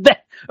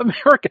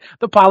 America,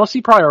 the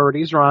policy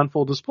priorities are on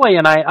full display,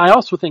 and I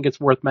also think it's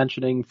worth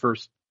mentioning for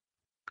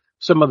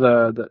some of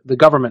the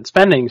government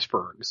spending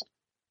spurs.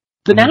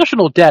 The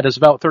national debt is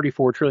about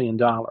 $34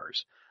 trillion.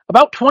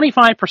 About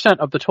 25%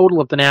 of the total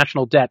of the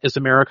national debt is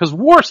America's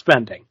war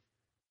spending.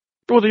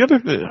 Well, I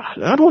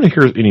don't want to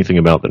hear anything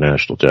about the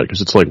national debt because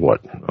it's like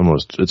what?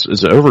 Almost,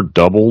 it's over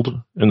doubled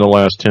in the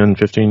last 10,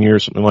 15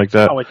 years, something like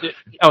that.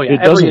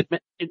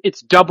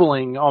 It's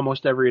doubling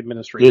almost every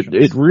administration.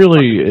 It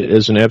really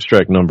is an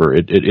abstract number.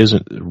 It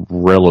isn't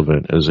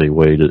relevant as a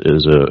way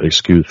as a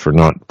excuse for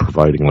not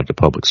providing like a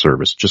public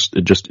service.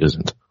 It just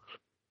isn't.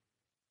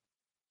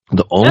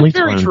 That's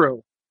very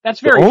true.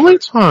 The only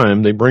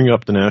time they bring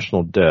up the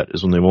national debt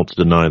is when they want to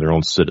deny their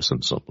own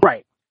citizens something.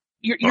 Right.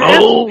 You're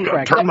absolutely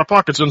correct. Turn my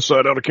pockets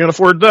inside out. I can't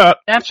afford that.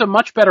 That's a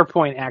much better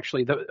point,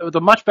 actually. The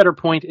much better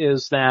point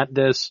is that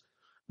this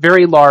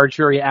very large,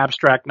 very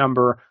abstract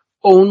number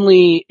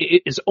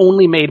is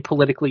only made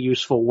politically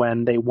useful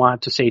when they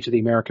want to say to the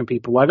American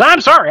people, like,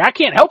 I'm sorry, I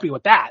can't help you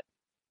with that.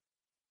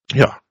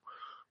 Yeah.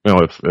 Now,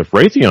 if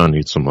Raytheon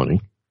needs some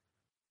money,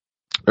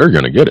 they're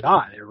going to get it.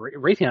 God,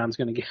 Raytheon's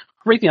going to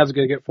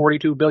get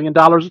 $42 billion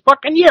a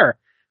fucking year.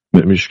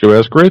 Maybe you should go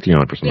ask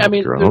Raytheon for some help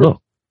here. I don't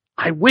know.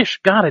 I wish,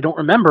 God, I don't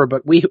remember,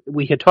 but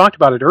we had talked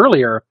about it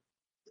earlier.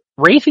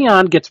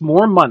 Raytheon gets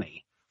more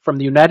money from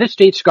the United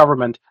States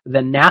government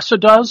than NASA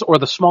does or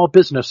the Small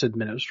Business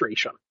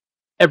Administration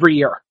every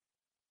year.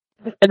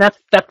 And that's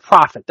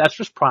profit. That's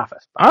just profit.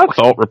 I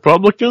thought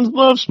Republicans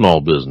love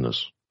small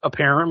business.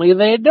 Apparently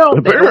they don't.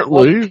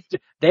 Apparently.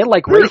 They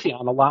like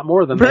Raytheon a lot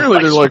more than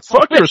apparently they're like,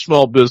 fuck your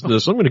small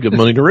business. I'm going to give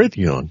money to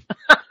Raytheon.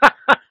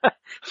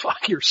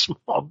 Fuck your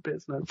small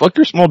business. Fuck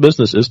your small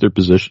business is their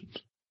position.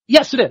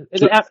 Yes, it is.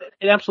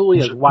 It absolutely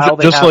is. While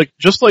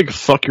just like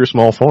fuck your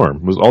small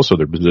farm was also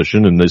their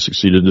position, and they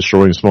succeeded in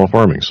destroying small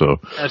farming. So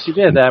yes, you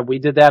did that. We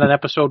did that in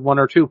episode 1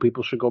 or 2.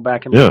 People should go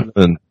back and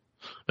listen.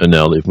 And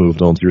now they've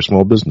moved on to your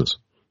small business.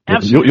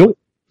 Absolutely.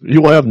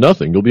 You'll have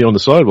nothing. You'll be on the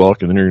sidewalk,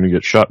 and then you're going to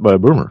get shot by a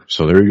boomer.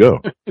 So there you go.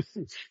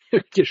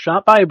 You're get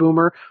shot by a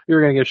boomer.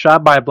 You're going to get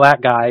shot by a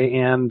black guy,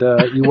 and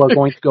you are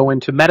going to go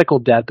into medical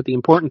debt. But the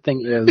important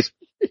thing is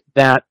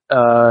that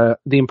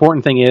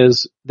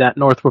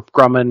Northrop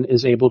Grumman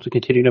is able to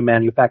continue to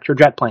manufacture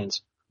jet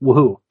planes.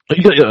 Woohoo!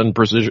 Yeah, and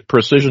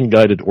precision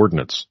guided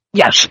ordnance.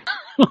 Yes,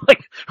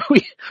 like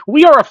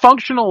we are a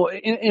functional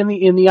in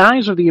the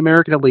eyes of the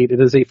American elite. It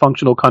is a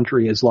functional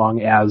country as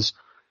long as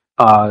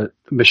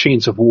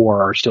machines of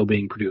war are still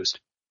being produced.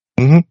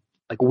 Mm-hmm.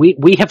 Like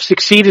we have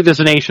succeeded as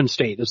a nation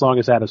state as long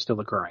as that is still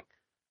occurring,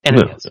 and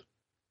it is.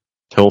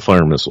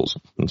 Hellfire missiles.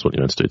 That's what the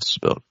United States is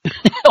about.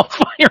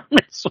 Hellfire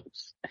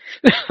missiles.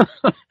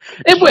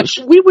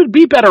 We would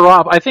be better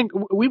off. I think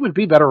we would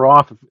be better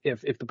off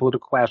if the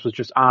political class was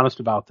just honest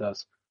about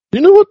this.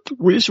 You know what?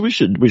 We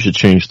should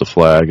change the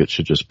flag. It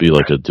should just be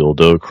like a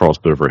dildo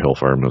crossed over a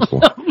Hellfire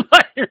missile.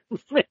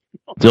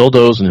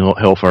 Dildos and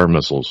Hellfire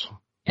missiles.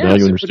 Yes, now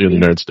you understand the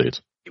United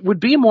States. would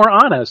be more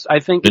honest. I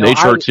think, And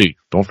HRT.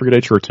 Don't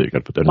forget HRT. Got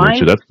to put that in there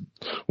too. That's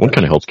one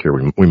kind of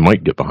healthcare we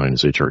might get behind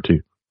is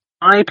HRT.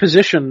 My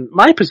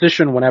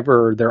position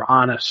whenever they're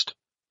honest,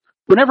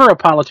 whenever a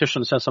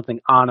politician says something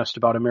honest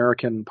about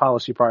American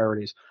policy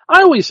priorities,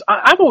 I'm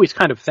always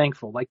kind of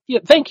thankful. Like, yeah,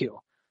 thank you.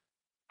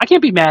 I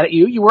can't be mad at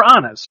you. You were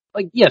honest.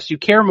 Like, yes, you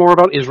care more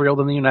about Israel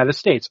than the United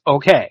States.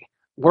 Okay.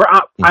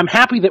 I'm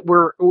happy that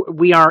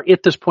we are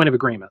at this point of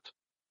agreement.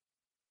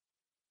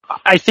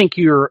 I think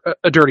you're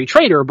a dirty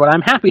traitor, but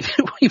I'm happy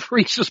that we've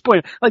reached this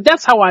point. Like,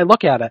 that's how I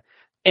look at it.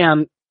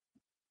 And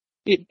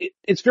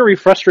it's very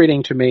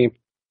frustrating to me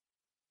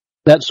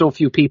that so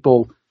few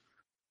people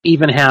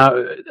even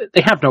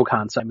have no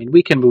concept. I mean,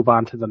 we can move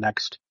on to the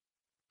next.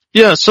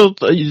 Yeah, so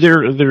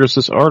there's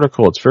this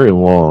article, it's very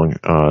long,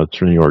 it's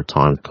from the New York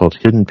Times, called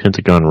Hidden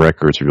Pentagon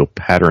Records Reveal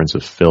Patterns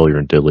of Failure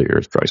and Deadly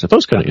Airstrikes. I thought it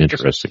was kind of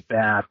interesting.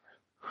 Bad.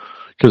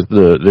 Because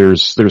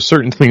there's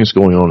certain things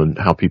going on in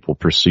how people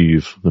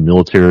perceive the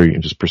military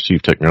and just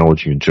perceive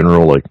technology in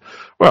general. Like,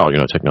 well,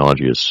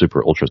 technology is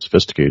super ultra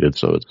sophisticated,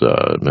 so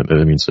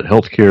it means that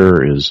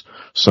healthcare is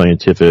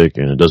scientific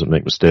and it doesn't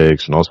make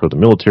mistakes. And also, the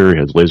military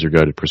has laser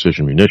guided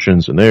precision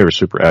munitions, and they are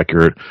super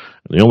accurate.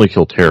 And they only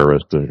kill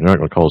terrorists. They're not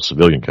going to call it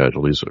civilian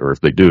casualties, or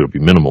if they do, it'll be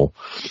minimal.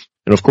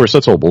 And of course,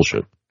 that's all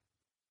bullshit.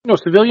 No,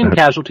 civilian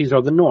casualties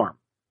are the norm.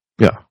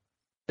 Yeah,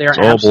 they are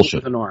absolutely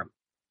the norm.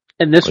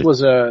 And this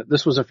was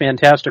a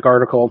fantastic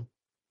article.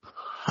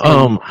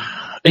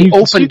 They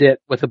opened it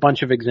with a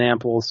bunch of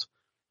examples.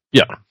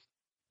 Yeah.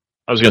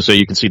 I was going to say,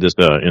 you can see this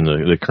in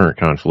the current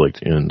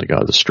conflict in the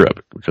Gaza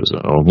Strip, because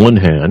on one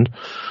hand,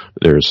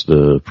 there's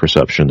the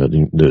perception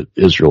that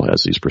Israel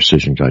has these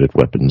precision-guided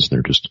weapons,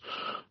 and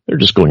they're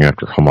just going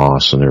after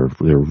Hamas, and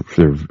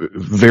they're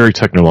very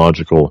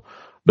technological.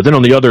 But then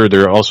on the other,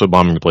 they're also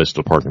bombing the place to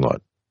the parking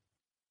lot.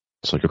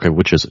 It's like, okay,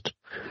 which is it?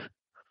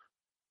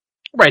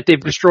 Right, they've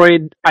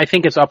destroyed, I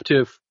think it's up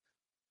to,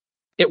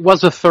 it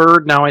was a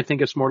third, now I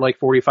think it's more like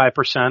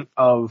 45%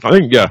 of... I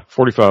think,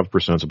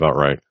 45% is about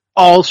right.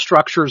 All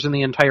structures in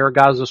the entire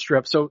Gaza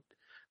Strip. So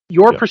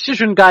your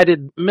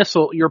precision-guided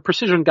missile, your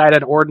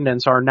precision-guided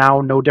ordnance are now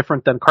no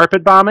different than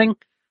carpet bombing.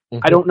 Mm-hmm.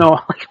 I don't know,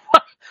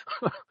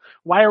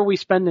 why are we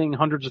spending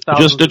hundreds of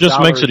thousands of dollars? It just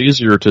makes it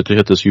easier to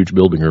hit this huge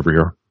building over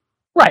here.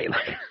 Right.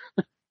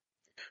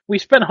 We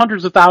spent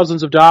hundreds of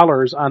thousands of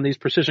dollars on these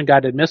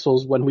precision-guided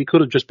missiles when we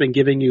could have just been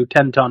giving you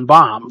 10-ton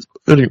bombs.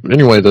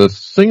 Anyway, the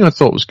thing I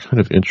thought was kind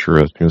of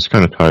interesting, this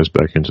kind of ties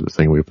back into the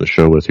thing we have to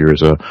show with here,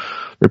 is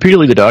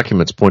repeatedly the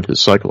documents point to the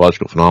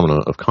psychological phenomena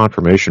of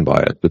confirmation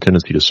bias, the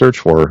tendency to search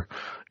for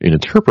and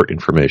interpret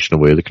information in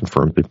a way that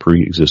confirms a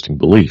pre-existing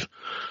belief.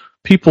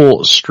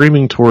 People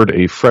streaming toward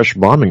a fresh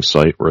bombing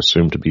site were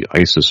assumed to be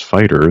ISIS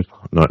fighters,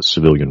 not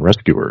civilian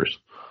rescuers.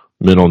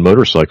 Men on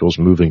motorcycles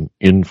moving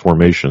in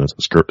formation,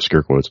 that's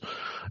scare quotes,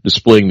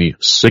 displaying the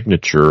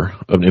signature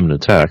of an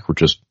imminent attack were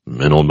just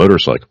men on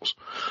motorcycles.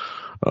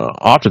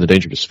 Often the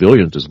danger to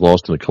civilians is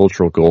lost in the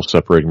cultural gulf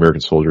separating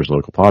American soldiers and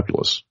local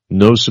populace.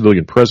 No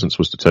civilian presence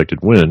was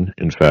detected when,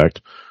 in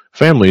fact,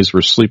 families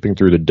were sleeping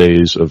through the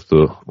days of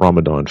the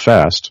Ramadan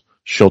fast,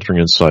 sheltering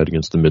inside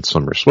against the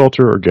midsummer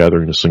swelter, or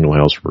gathering in a single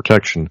house for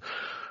protection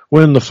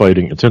when the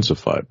fighting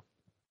intensified.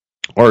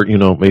 Or,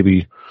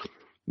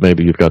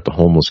 maybe you've got the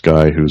homeless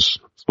guy who's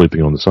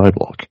sleeping on the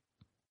sidewalk.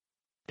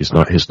 He's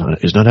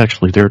not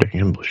actually there to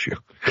ambush you.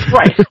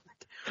 Right.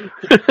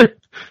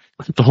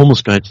 The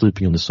homeless guy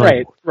sleeping on the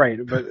sidewalk. Right.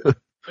 But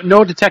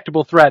no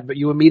detectable threat, but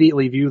you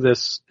immediately view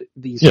these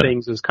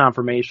things as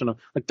confirmation of,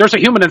 like, there's a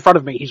human in front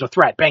of me, he's a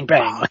threat, bang,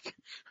 bang. Like,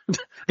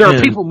 there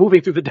are people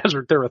moving through the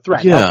desert, they're a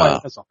threat. Yeah.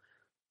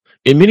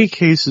 In many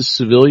cases,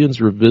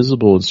 civilians were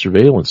visible in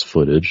surveillance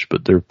footage,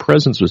 but their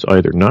presence was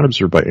either not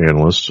observed by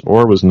analysts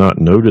or was not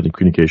noted in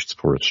communications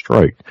before a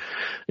strike.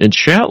 In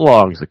chat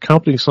logs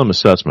accompanying some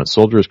assessments,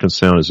 soldiers can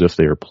sound as if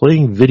they are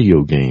playing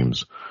video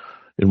games.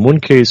 In one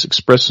case,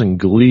 expressing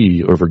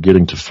glee over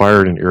getting to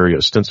fire in an area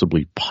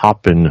ostensibly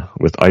poppin'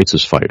 with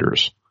ISIS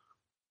fighters,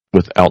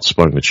 without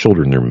spotting the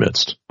children in their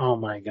midst. Oh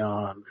my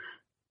God.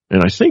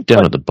 And I think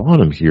down at the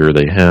bottom here,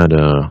 they had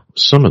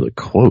some of the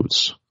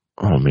quotes.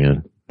 Oh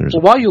man.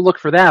 Well, while you look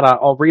for that,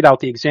 I'll read out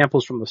the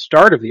examples from the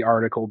start of the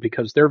article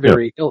because they're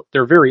very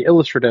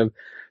illustrative.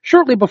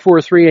 Shortly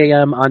before 3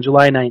 a.m. on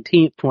July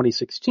 19th,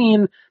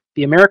 2016,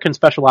 the American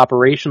Special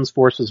Operations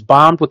Forces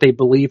bombed what they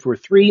believed were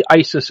 3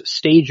 ISIS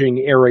staging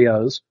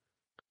areas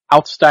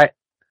outside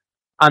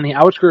on the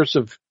outskirts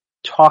of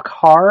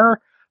Tokhar,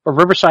 a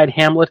riverside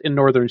hamlet in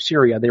northern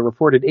Syria. They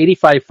reported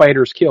 85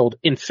 fighters killed.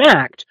 In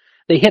fact,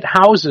 they hit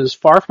houses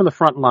far from the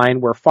front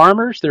line where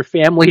farmers, their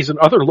families, and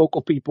other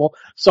local people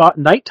sought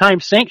nighttime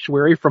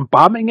sanctuary from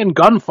bombing and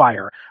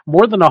gunfire.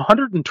 More than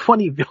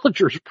 120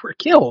 villagers were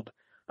killed.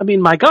 I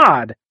mean, my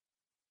God.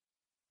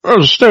 That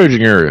was a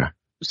staging area.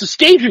 It's a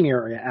staging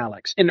area,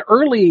 Alex. In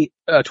early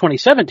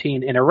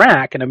 2017, in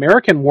Iraq, an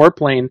American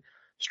warplane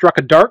struck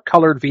a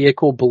dark-colored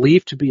vehicle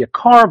believed to be a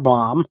car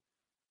bomb,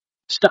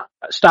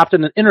 stopped at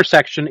an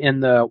intersection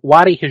in the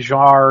Wadi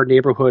Hijjar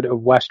neighborhood of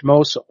West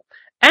Mosul.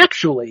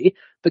 Actually,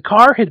 the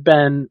car had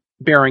been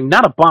bearing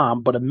not a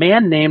bomb, but a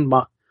man named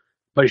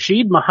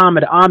Bashid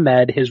Muhammad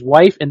Ahmed, his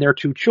wife, and their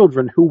 2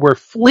 children, who were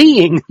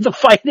fleeing the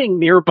fighting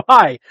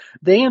nearby.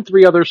 They and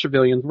 3 other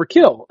civilians were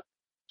killed.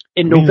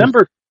 In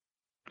November,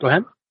 go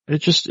ahead.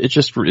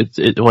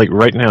 It like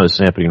right now it's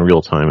happening in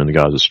real time in the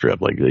Gaza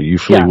Strip. Like you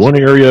flee one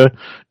area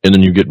and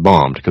then you get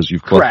bombed because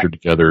you've clustered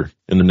together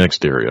in the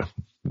next area.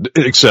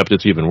 Except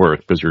it's even worse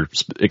because you're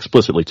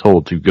explicitly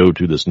told to go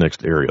to this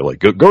next area. Like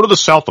go to the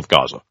south of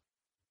Gaza.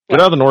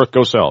 Get out of the north,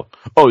 go south.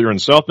 Oh, you're in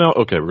the south now?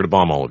 Okay, we're going to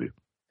bomb all of you.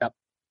 Yep.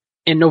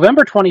 In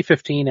November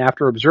 2015,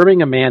 after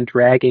observing a man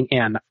dragging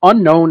an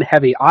unknown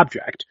heavy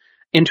object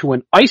into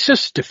an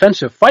ISIS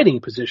defensive fighting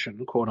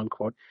position, quote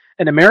unquote,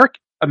 an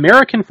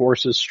American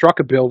forces struck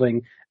a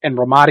building in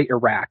Ramadi,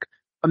 Iraq.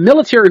 A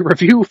military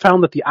review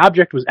found that the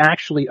object was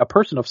actually a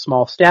person of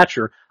small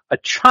stature, a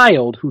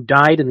child who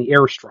died in the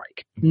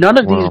airstrike. None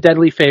of these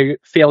deadly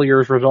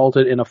failures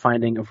resulted in a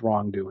finding of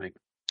wrongdoing.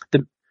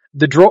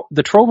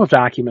 The trove of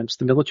documents,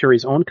 the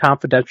military's own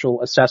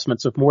confidential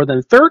assessments of more than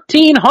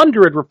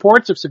 1,300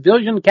 reports of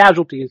civilian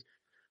casualties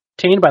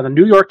obtained by the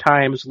New York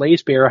Times,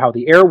 lays bare how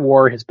the air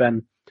war has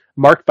been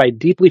marked by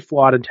deeply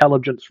flawed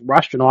intelligence,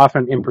 rushed and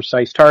often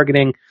imprecise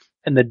targeting,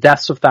 and the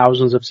deaths of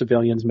thousands of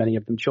civilians, many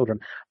of them children.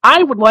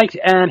 I would like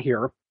to add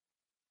here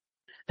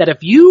that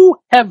if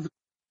you have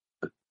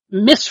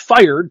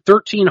misfired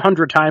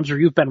 1,300 times or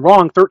you've been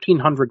wrong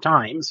 1,300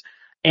 times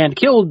and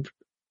killed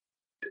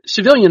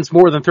civilians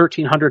more than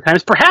 1,300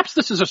 times, perhaps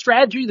this is a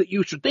strategy that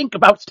you should think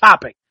about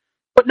stopping.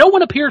 But no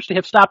one appears to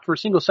have stopped for a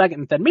single second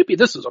and said, maybe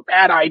this is a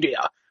bad idea.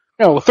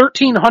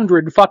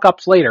 1,300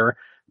 fuck-ups later.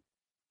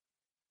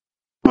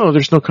 Well,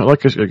 there's no,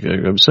 like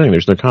I'm saying,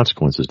 there's no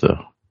consequences, though.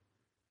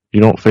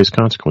 You don't face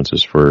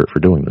consequences for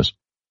doing this.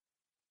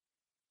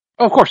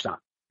 Oh, of course not.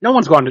 No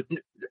one's gone to,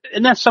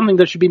 and that's something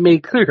that should be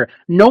made clear here.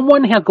 No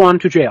one has gone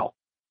to jail.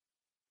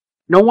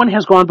 No one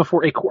has gone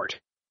before a court.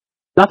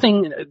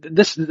 Nothing,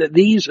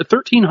 these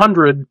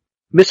 1,300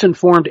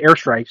 misinformed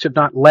airstrikes have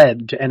not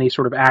led to any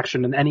sort of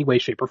action in any way,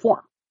 shape, or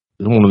form.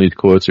 One of these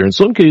quotes here, in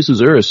some cases,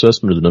 their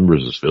assessment of the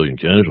numbers of civilian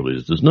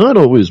casualties does not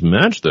always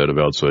match that of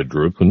outside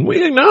group, and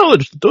we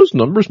acknowledge that those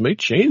numbers may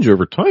change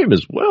over time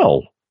as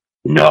well.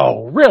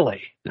 No,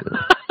 really?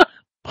 The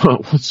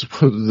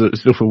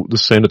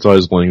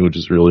sanitized language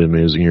is really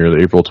amazing here.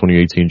 The April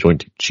 2018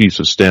 Joint Chiefs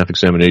of Staff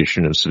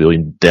examination of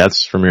civilian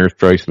deaths from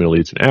airstrikes in the Middle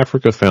East and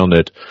Africa found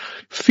that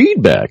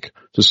feedback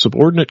to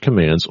subordinate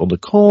commands on the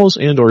cause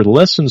and or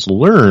lessons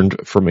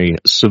learned from a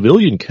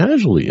civilian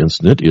casualty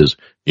incident is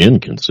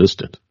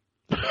inconsistent.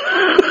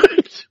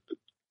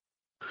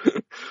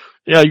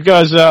 Yeah, you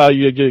guys,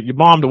 you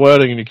bombed a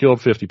wedding and you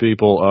killed 50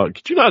 people.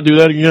 Could you not do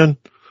that again?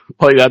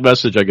 Like that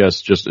message, I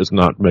guess, just is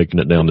not making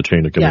it down the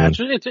chain of command.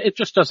 Yeah, it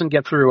just doesn't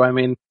get through. I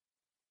mean,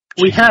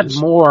 we had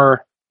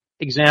more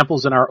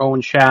examples in our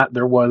own chat.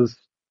 There was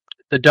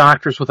the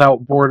Doctors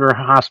Without Border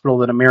hospital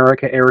that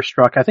America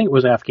airstruck. I think it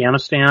was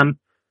Afghanistan.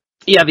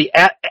 Yeah, the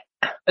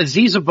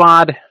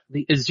Azizabad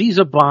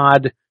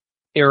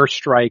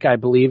airstrike, I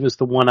believe, is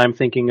the one I'm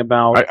thinking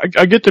about.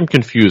 I get them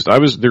confused.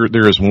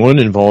 There is one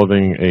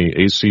involving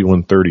a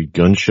AC-130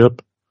 gunship.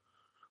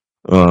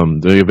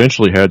 They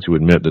eventually had to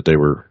admit that they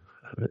were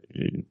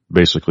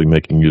basically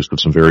making use of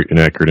some very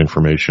inaccurate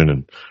information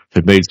and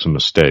had made some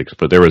mistakes.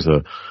 But there was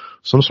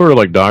some sort of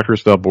like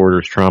Doctors Without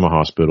Borders trauma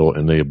hospital,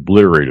 and they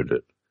obliterated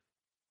it,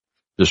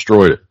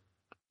 destroyed it.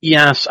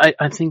 Yes,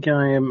 I think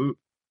I am.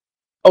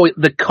 Oh,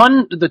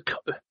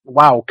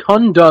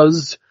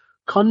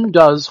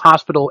 Kunduz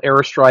hospital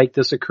airstrike.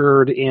 This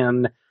occurred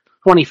in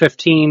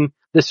 2015.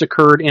 This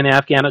occurred in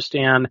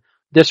Afghanistan.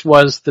 This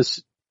was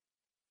this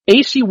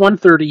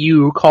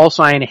AC-130U call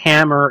sign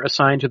Hammer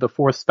assigned to the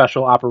 4th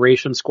Special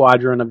Operations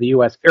Squadron of the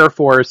U.S. Air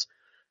Force.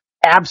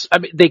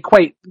 They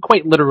quite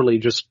literally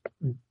just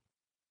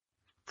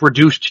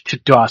reduced to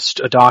dust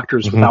a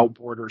Doctors Without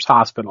Borders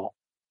hospital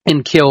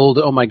and killed,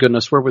 oh my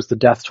goodness, where was the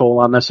death toll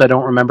on this? I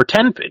don't remember.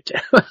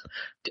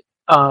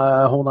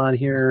 Hold on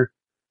here.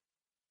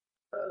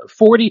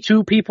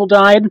 42 people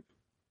died.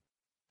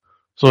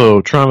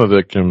 So trauma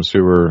victims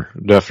who were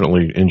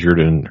definitely injured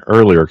in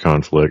earlier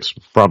conflicts,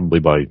 probably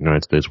by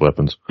United States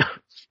weapons,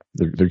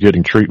 they're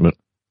getting treatment,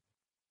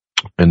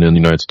 and then the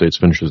United States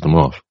finishes them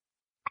off.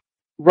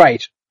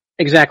 Right,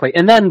 exactly.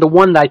 And then the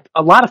one that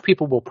a lot of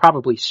people will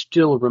probably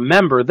still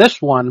remember,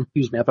 this one,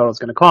 excuse me, I thought I was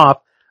going to cough,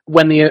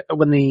 when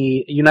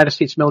the United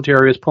States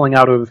military was pulling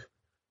out of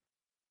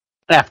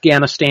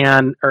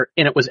Afghanistan,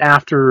 and it was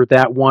after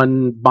that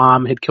one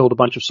bomb had killed a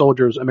bunch of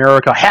soldiers,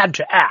 America had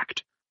to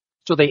act.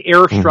 So they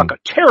airstruck a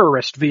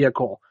terrorist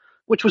vehicle,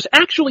 which was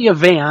actually a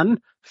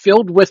van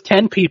filled with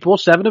 10 people,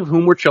 7 of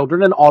whom were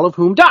children, and all of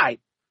whom died.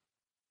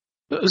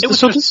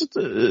 This is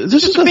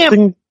a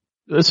thing.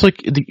 It's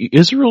like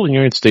Israel and the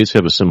United States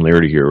have a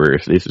similarity here, where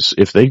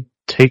if they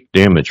take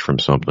damage from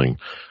something,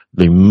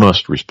 they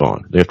must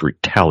respond. They have to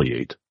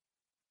retaliate.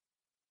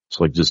 It's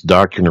like this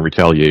doctrine of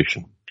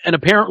retaliation. And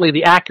apparently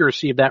the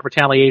accuracy of that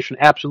retaliation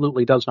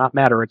absolutely does not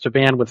matter. It's a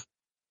van with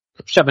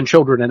 7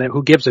 children in it.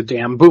 Who gives a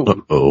damn? Boom.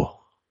 Uh-oh.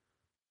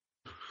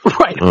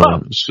 Right.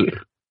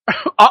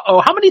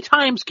 Uh-oh. How many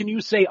times can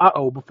you say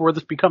uh-oh before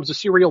this becomes a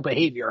serial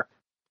behavior?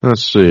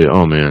 Let's see.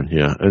 Oh man,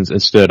 yeah.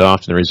 Instead,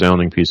 often the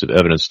resounding piece of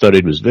evidence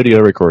studied was video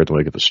recorded the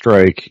wake of the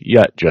strike,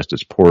 yet just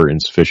as poor,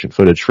 insufficient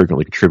footage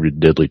frequently contributed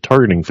to deadly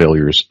targeting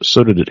failures,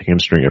 so did it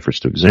hamstring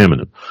efforts to examine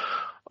it.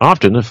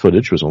 Often, the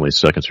footage was only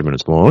seconds or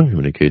minutes long, in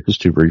many cases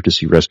too brief to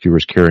see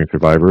rescuers carrying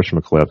survivors from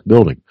a collapsed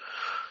building.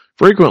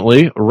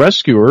 Frequently,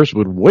 rescuers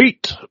would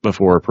wait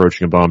before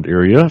approaching a bombed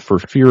area for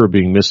fear of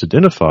being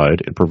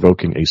misidentified and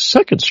provoking a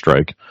second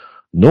strike,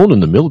 known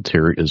in the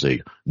military as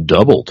a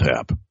double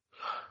tap.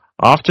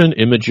 Often,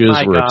 images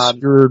were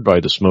obscured by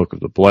the smoke of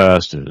the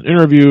blast. In an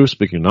interview,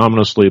 speaking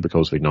anonymously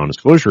because of a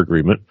non-disclosure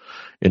agreement,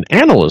 an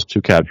analyst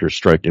who captured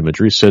strike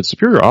imagery said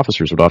superior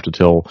officers would often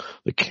tell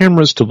the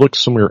cameras to look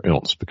somewhere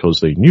else because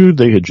they knew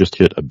they had just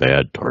hit a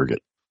bad target.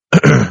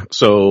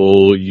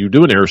 So you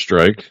do an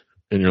airstrike,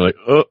 and you're like,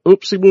 oh,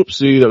 oopsie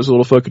whoopsie, that was a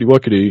little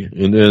fuckity-wuckity,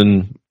 and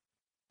then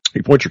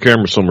you point your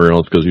camera somewhere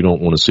else because you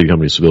don't want to see how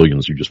many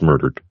civilians you just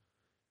murdered.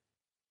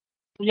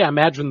 Yeah,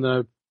 imagine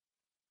the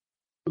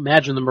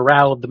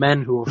morale of the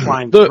men who were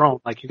flying the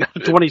drone. Like, you got a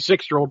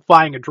 26-year-old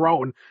flying a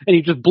drone, and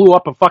he just blew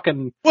up a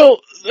fucking Well,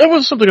 that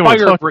was something I want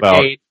to talk brigade.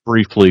 about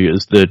briefly,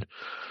 is that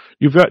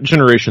you've got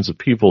generations of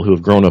people who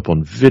have grown up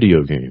on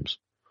video games.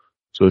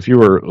 So if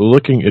you are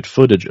looking at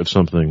footage of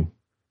something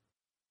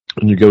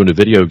and you go into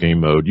video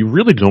game mode, you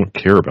really don't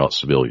care about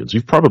civilians.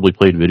 You've probably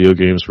played video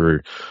games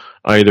where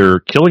either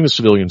killing the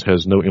civilians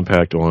has no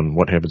impact on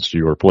what happens to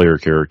your player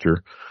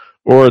character,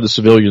 or the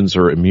civilians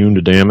are immune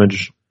to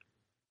damage.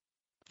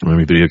 I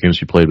mean, video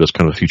games you played, that's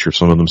kind of a feature of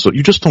some of them, so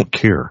you just don't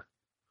care.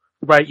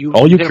 Right.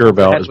 All you care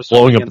about is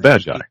blowing up the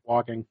bad guy.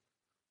 Walking.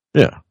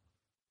 Yeah.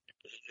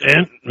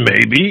 And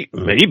maybe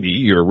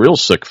you're a real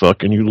sick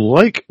fuck and you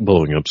like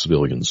blowing up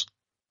civilians.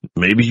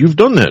 Maybe you've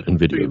done that in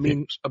video games. You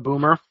mean a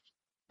boomer?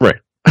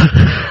 Right.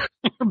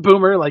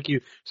 Boomer, like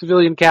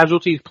civilian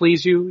casualties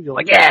please you? You're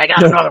like, yeah, I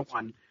got another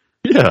one.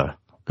 Yeah.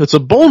 It's a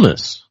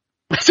bonus.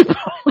 It's a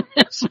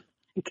bonus.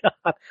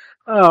 God.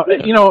 Oh,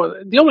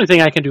 yeah. The only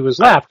thing I can do is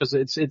laugh because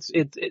it's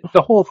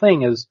the whole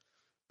thing is.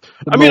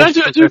 I mean, I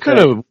do kind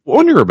of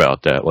wonder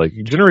about that. Like,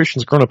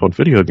 generations grown up on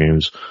video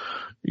games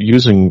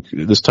using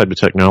this type of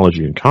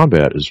technology in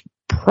combat is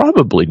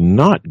probably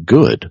not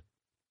good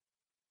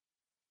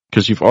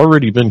because you've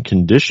already been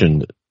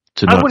conditioned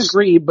to. I would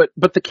agree, but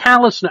the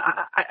callousness.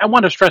 I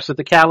want to stress that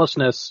the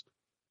callousness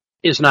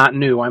is not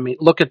new. I mean,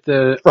 look at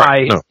the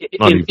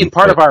in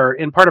part of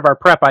our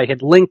prep. I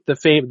had linked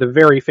the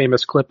very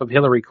famous clip of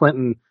Hillary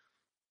Clinton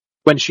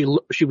when she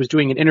was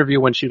doing an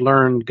interview when she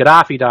learned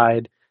Gaddafi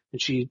died,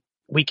 and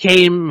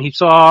we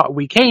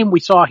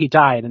saw he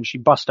died, and she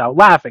bust out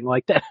laughing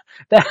like that.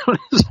 That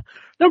was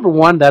number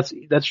one. That's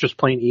just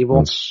plain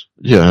evil.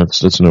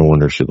 That's no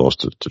wonder she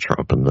lost to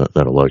Trump in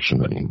that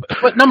election.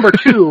 But number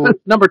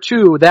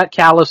two, that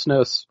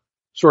callousness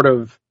sort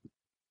of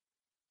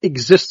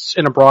exists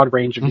in a broad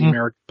range of the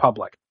American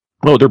public.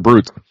 Oh, they're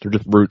brute. They're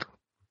just brute.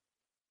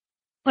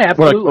 Yeah,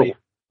 absolutely.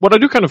 What I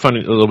do kind of find a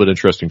little bit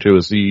interesting too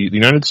is the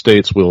United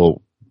States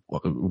will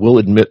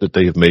admit that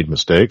they have made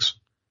mistakes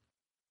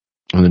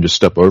and then just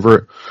step over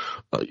it.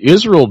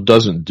 Israel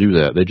doesn't do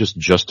that. They just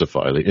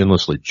justify. They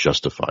endlessly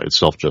justify. It's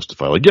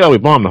self-justify. Like, yeah, we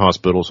bombed the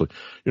hospital, so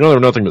there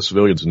were nothing but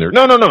civilians in there.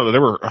 No,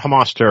 there were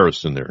Hamas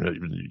terrorists in there.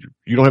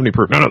 You don't have any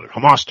proof. No,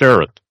 Hamas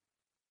terrorists.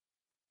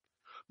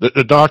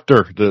 The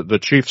doctor, the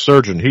chief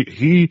surgeon,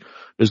 he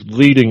is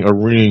leading a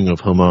ring of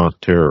Hamas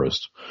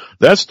terrorists.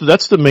 That's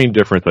the main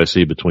difference I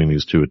see between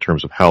these two in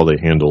terms of how they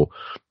handle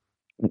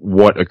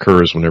what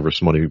occurs whenever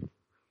somebody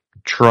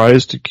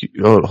tries to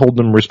hold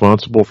them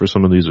responsible for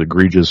some of these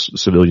egregious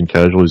civilian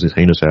casualties, these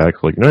heinous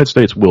acts. Like, the United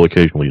States will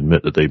occasionally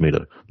admit that they made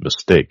a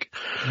mistake.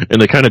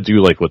 And they kind of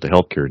do like what the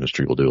healthcare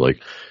industry will do.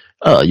 Like,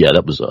 yeah,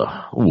 that was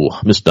a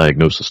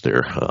misdiagnosis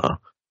there.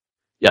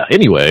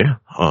 Anyway,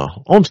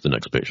 on to the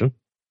next patient.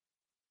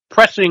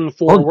 Pressing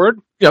forward.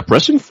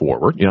 Pressing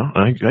forward. Yeah,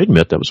 I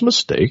admit that was a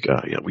mistake.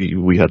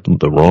 We had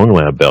the wrong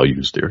lab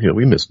values there. Yeah,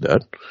 we missed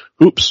that.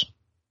 Oops.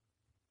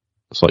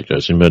 It's like,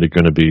 is anybody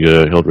going to be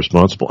held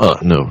responsible?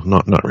 No,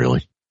 not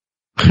really.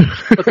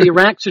 But the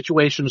Iraq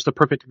situation is the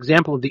perfect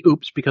example of the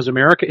oops, because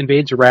America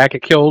invades Iraq.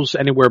 It kills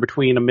anywhere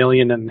between 1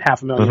 million and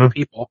 500,000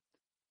 people.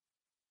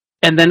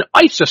 And then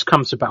ISIS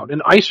comes about,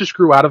 and ISIS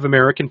grew out of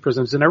American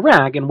prisons in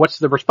Iraq. And what's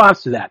the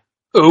response to that?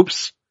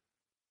 Oops.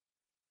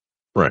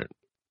 Right.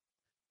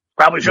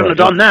 Probably shouldn't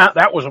have done that.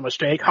 That was a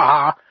mistake. Ha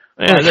ha.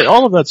 And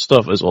all of that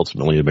stuff is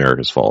ultimately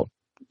America's fault.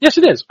 Yes,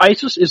 it is.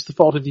 ISIS is the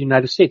fault of the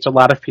United States. A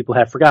lot of people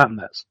have forgotten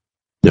this.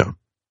 Yeah.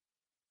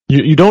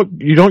 You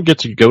don't get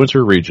to go into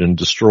a region,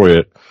 destroy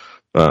it,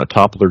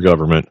 topple their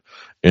government,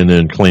 and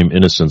then claim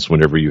innocence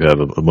whenever you have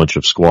a bunch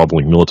of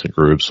squabbling militant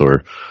groups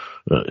or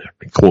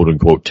quote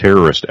unquote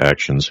terrorist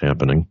actions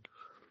happening.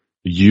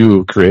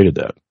 You created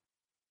that.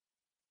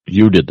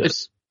 You did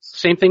this.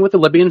 Same thing with the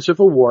Libyan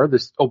civil war.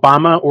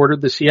 Obama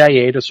ordered the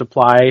CIA to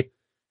supply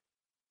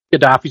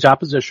Gaddafi's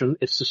opposition.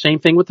 It's the same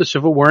thing with the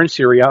civil war in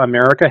Syria.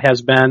 America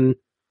has been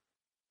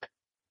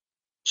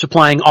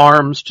supplying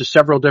arms to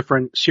several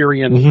different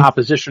Syrian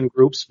opposition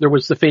groups. There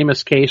was the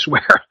famous case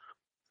where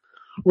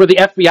the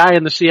FBI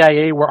and the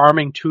CIA were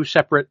arming two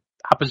separate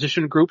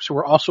opposition groups who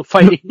are also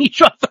fighting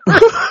each other.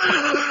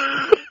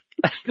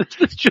 This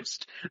is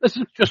just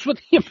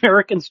what the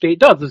American state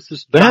does. It's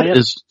just that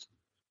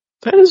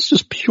is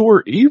just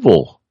pure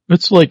evil.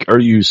 It's like, are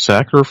you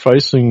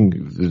sacrificing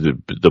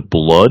the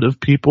blood of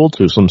people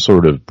to some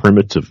sort of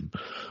primitive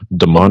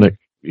demonic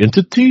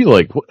entity?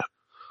 Like, what?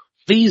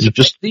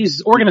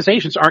 These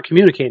organizations aren't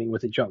communicating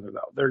with each other,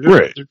 though.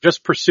 They're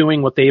just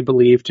pursuing what they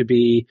believe to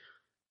be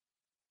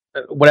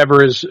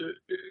whatever is,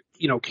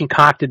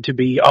 concocted to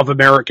be of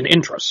American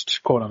interest,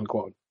 quote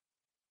unquote.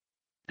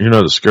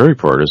 The scary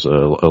part is a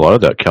lot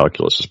of that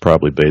calculus is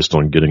probably based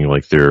on getting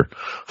like their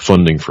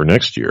funding for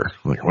next year.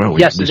 Like, well,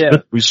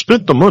 we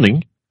spent the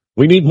money.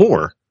 We need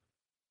more.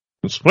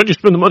 Why'd you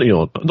spend the money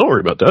on? Don't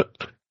worry about that.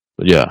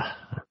 But yeah.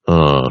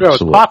 I was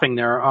coughing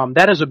there.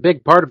 That is a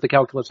big part of the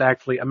calculus,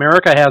 actually.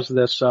 America has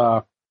this,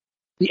 the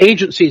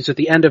agencies at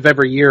the end of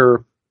every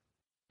year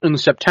in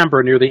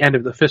September, near the end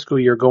of the fiscal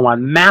year, go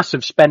on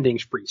massive spending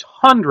sprees,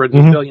 hundreds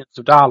of billions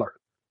of dollars,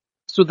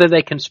 so that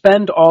they can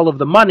spend all of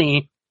the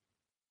money,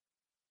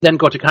 then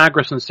go to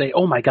Congress and say,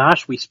 oh my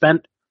gosh, we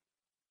spent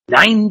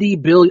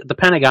 $90 billion. The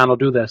Pentagon will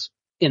do this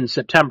in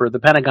September. The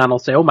Pentagon will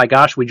say, oh my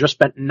gosh, we just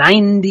spent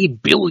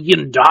 $90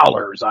 billion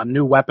on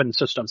new weapon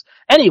systems.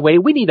 Anyway,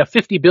 we need a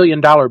 $50 billion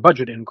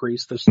budget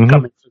increase this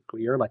coming fiscal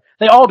year. Like,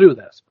 they all do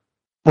this.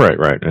 Right.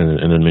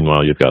 And then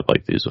meanwhile, you've got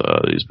like these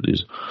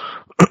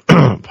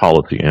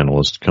policy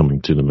analysts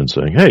coming to them and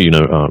saying, hey,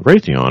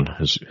 Raytheon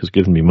has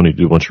given me money to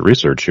do a bunch of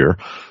research here,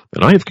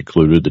 and I have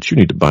concluded that you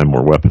need to buy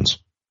more weapons.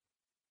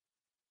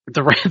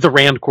 The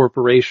Rand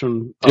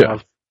Corporation. Yeah.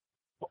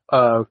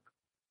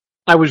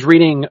 I was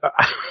reading,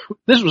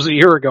 this was a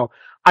year ago,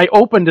 I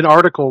opened an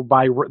article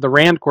by the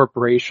Rand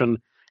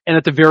Corporation, and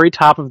at the very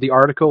top of the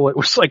article, it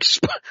was like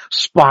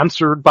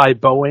sponsored by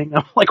Boeing.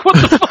 I'm like, what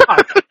the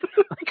fuck?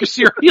 Like,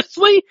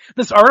 seriously?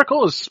 This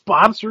article is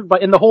sponsored by,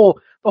 and the whole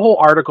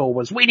article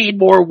was, we need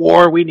more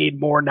war, we need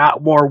more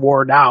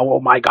war now, oh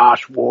my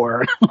gosh,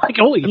 war. And I'm like,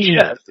 holy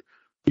shit.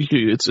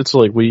 It's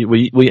like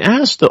we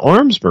asked the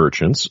arms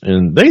merchants,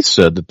 and they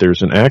said that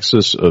there's an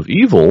axis of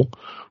evil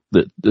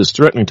that is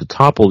threatening to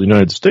topple the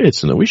United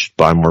States, and that we should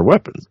buy more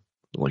weapons.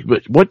 Like,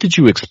 but what did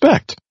you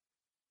expect?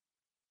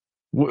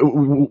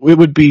 It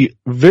would be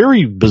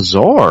very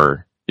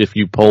bizarre if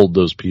you polled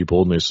those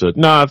people and they said,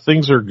 "Nah,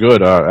 things are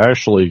good.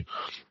 Actually,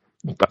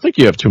 I think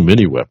you have too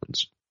many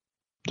weapons.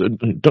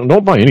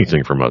 Don't buy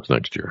anything from us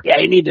next year." Yeah,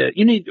 we need a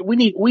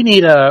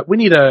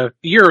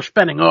year of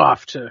spending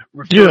off to.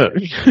 Yeah.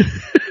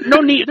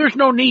 There's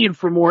no need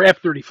for more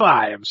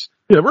F-35s.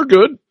 Yeah, we're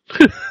good.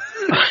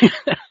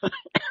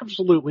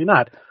 Absolutely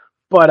not.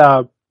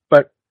 But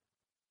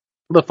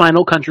the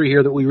final country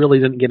here that we really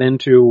didn't get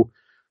into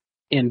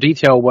in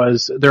detail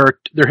was there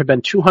have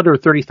been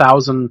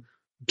 230,000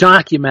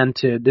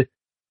 documented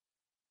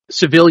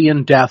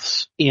civilian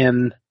deaths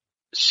in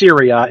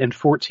Syria and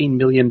 14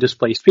 million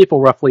displaced people,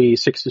 roughly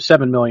 6 to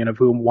 7 million of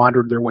whom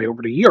wandered their way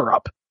over to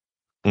Europe.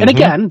 And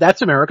again,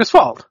 that's America's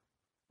fault.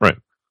 Right.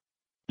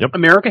 Yep.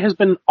 America has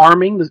been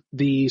arming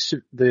the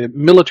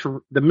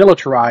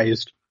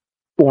militarized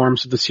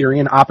forms of the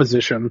Syrian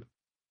opposition,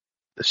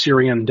 the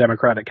Syrian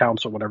Democratic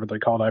Council, whatever they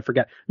call it, I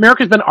forget.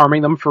 America's been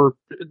arming them for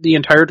the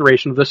entire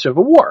duration of the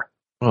Civil War.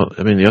 Well,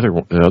 I mean,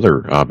 the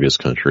other obvious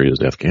country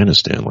is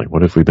Afghanistan. Like,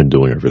 what have we been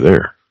doing over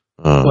there?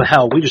 Well,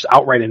 hell, we just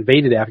outright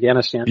invaded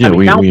Afghanistan. Yeah,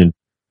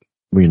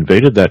 we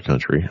invaded that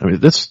country. I mean,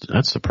 that's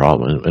the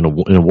problem.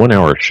 In a 1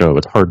 hour show,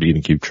 it's hard to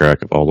even keep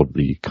track of all of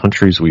the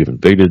countries we have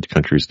invaded,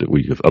 countries that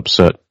we have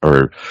upset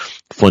or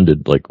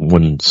funded like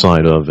one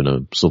side of in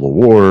a civil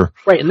war.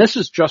 Right, and this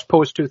is just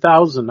post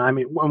 2000. I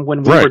mean, when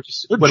we were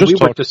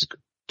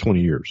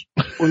 20 years.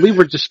 When we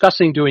were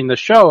discussing doing the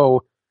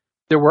show,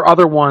 there were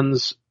other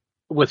ones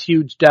with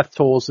huge death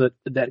tolls that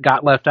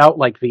got left out,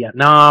 like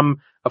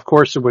Vietnam. Of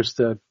course, there was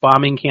the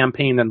bombing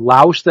campaign in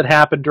Laos that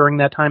happened during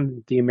that time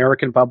that the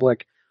American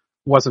public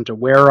wasn't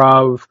aware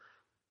of.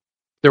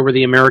 There were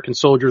the American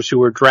soldiers who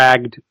were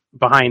dragged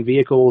behind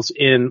vehicles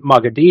in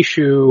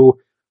Mogadishu.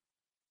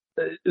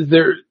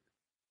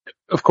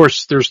 Of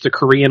course, there's the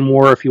Korean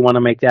War, if you want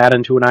to make that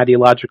into an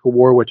ideological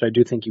war, which I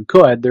do think you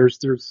could. There's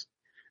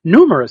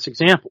numerous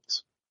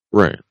examples.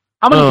 Right.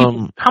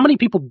 How many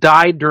people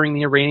died during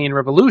the Iranian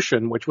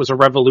Revolution, which was a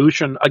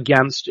revolution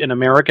against an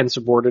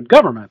American-supported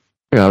government?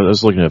 Yeah, I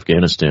was looking at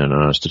Afghanistan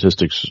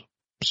statistics.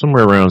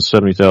 Somewhere around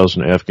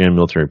 70,000 Afghan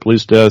military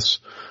police deaths,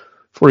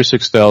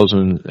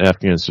 46,000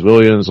 Afghan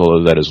civilians,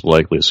 although that is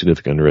likely a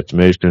significant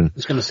underestimation. I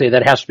was going to say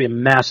that has to be a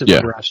massive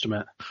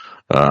underestimate.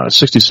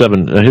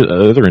 67,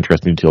 other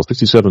interesting detail,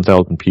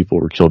 67,000 people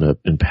were killed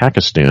in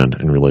Pakistan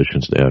in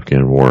relation to the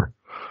Afghan war.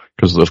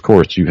 Because, of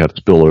course, you have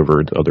to spill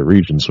over into other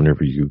regions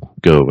whenever you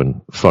go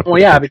and fuck.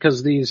 Well, yeah,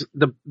 because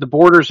the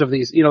borders of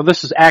these,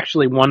 this is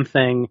actually one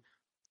thing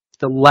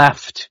the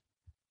left,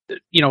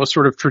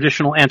 sort of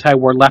traditional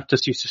anti-war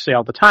leftists used to say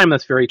all the time,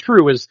 that's very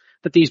true, is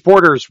that these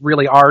borders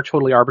really are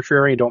totally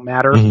arbitrary and don't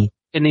matter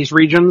in these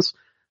regions.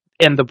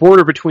 And the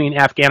border between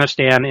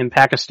Afghanistan and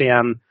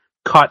Pakistan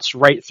cuts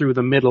right through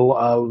the middle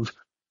of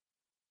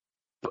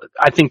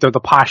I think they're the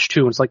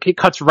Pashtuns. Like, it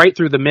cuts right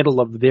through the middle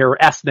of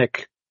their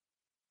ethnic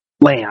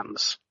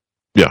lands.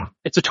 Yeah.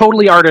 It's a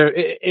totally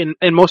and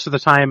most of the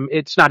time,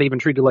 it's not even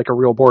treated like a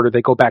real border.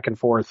 They go back and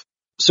forth.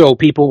 So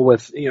people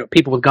with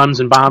guns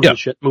and bombs and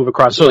shit move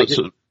across. So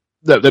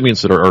that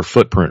means that our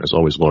footprint is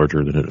always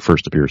larger than it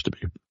first appears to be.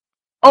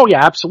 Oh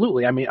yeah,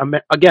 absolutely. I mean,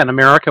 again,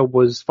 America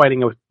was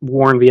fighting a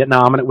war in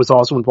Vietnam, and it was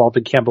also involved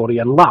in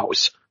Cambodia and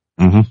Laos.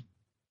 Mm-hmm.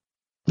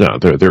 No,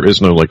 there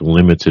is no like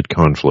limited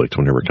conflict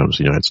whenever it comes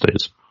to the United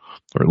States,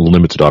 or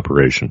limited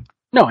operation.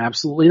 No,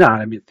 absolutely not.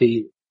 I mean,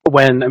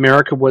 when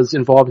America was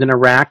involved in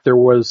Iraq, there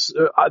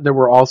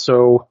were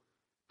also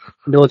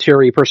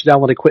military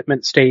personnel and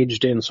equipment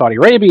staged in Saudi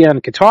Arabia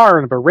and Qatar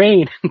and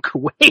Bahrain and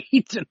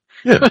Kuwait. And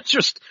it's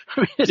just,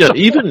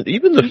 even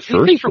the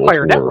first Gulf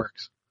War,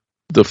 networks.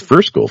 The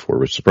first Gulf War,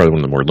 which is probably one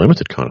of the more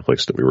limited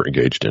conflicts that we were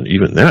engaged in,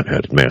 even that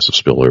had massive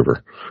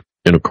spillover.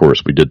 And of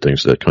course, we did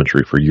things to that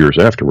country for years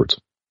afterwards.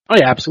 Oh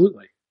yeah,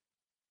 absolutely.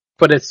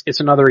 But it's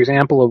another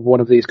example of one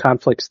of these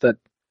conflicts that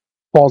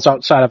falls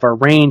outside of our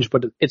range,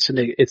 but it's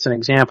an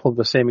example of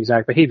the same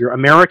exact behavior.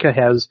 America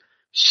has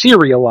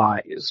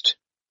serialized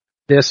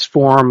this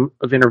form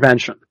of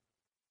intervention.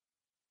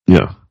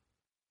 Yeah.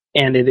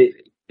 And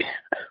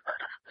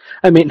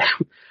I mean,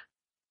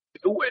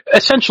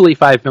 essentially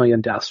 5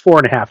 million deaths,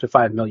 4.5 to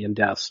 5 million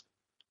deaths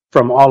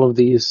from all of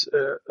these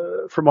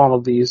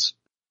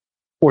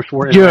forced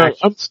war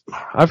interactions.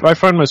 I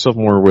find myself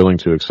more willing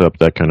to accept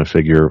that kind of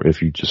figure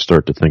if you just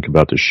start to think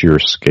about the sheer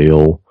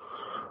scale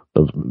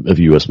of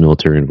U.S.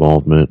 military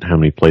involvement, how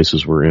many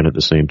places we're in at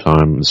the same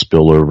time, the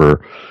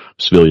spillover,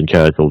 civilian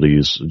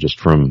casualties just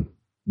from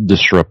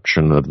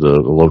disruption of the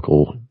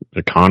local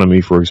economy,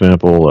 for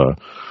example.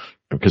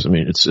 Because I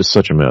mean, it's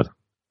such a myth.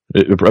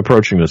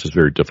 Approaching this is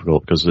very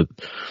difficult because it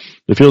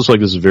feels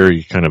like this is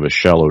very kind of a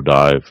shallow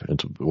dive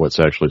into what's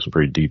actually some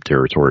pretty deep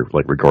territory,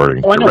 like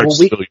regarding direct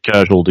civilian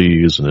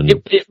casualties. And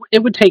then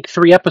it would take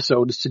 3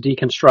 episodes to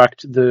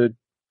deconstruct the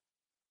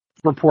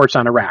reports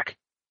on Iraq.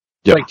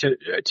 Yeah. Like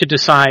to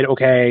decide,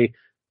 okay,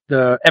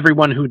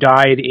 everyone who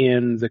died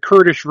in the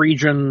Kurdish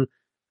region,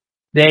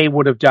 they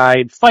would have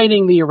died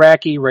fighting the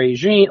Iraqi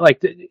regime,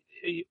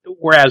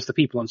 whereas the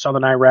people in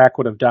southern Iraq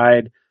would have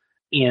died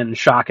in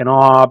shock and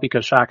awe,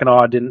 because shock and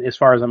awe didn't, as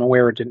far as I'm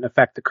aware, it didn't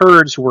affect the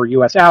Kurds who were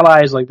U.S.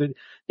 allies.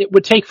 It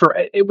would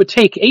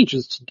take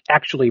ages to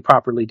actually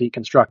properly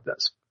deconstruct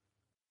this.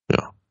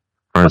 Yeah.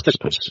 But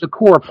the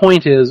core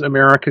point is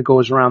America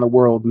goes around the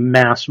world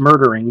mass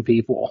murdering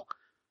people.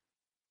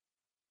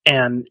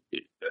 And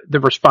the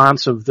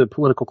response of the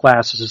political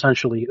class is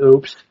essentially,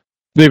 oops.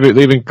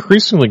 They've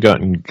increasingly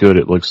gotten good,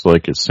 it looks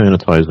like, at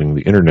sanitizing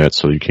the internet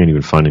so you can't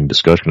even find any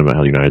discussion about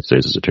how the United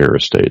States is a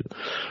terrorist state.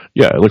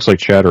 Yeah, it looks like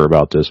chatter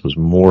about this was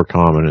more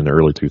common in the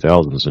early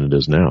 2000s than it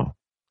is now.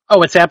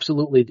 Oh, it's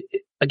absolutely,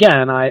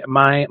 again,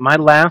 my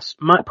last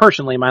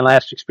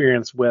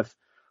experience with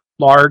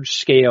large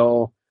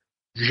scale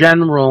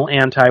general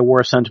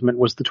anti-war sentiment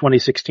was the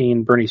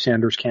 2016 Bernie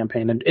Sanders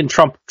campaign, and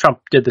Trump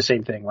did the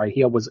same thing, right?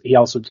 He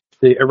also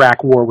the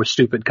Iraq war was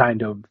stupid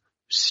kind of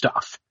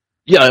stuff.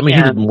 Yeah, I mean,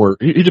 he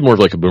did more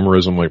like a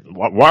boomerism, like,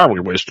 why are we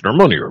wasting our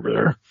money over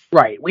there?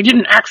 Right. We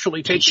didn't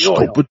actually take the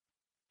oil.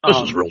 This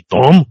is real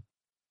dumb.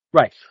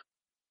 Right.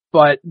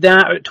 But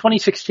that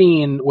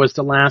 2016 was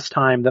the last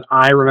time that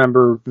I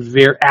remember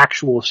very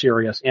actual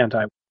serious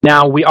anti.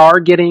 Now we are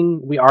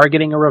getting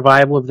a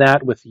revival of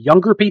that with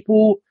younger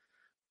people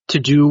to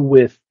do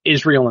with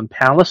Israel and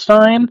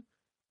Palestine,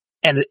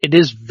 and it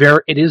is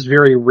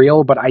very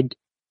real, but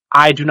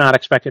I do not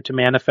expect it to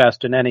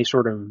manifest in any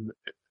sort of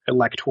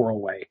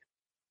electoral way.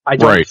 I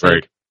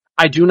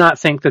do not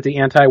think that the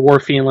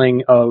anti-war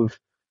feeling of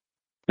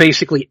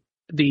basically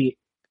the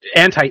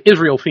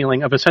anti-Israel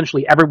feeling of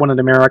essentially everyone in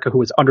America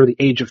who is under the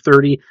age of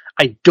 30,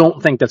 I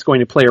don't think that's going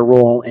to play a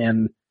role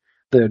in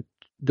the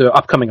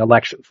upcoming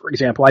election, for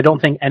example. I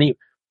don't think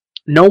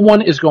no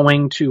one is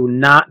going to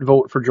not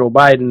vote for Joe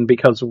Biden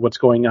because of what's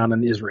going on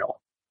in Israel.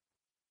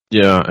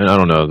 Yeah, and I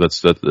don't know.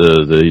 That's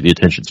the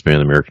attention span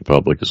of the American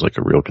public is like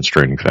a real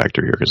constraining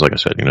factor here. Because, like I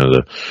said,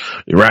 the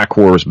Iraq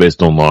War was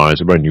based on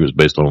lies. Everybody knew it was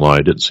based on a lie.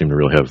 It didn't seem to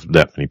really have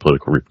that many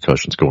political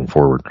repercussions going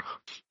forward.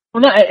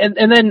 Well, no,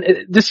 and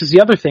then this is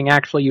the other thing.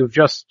 Actually, you've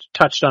just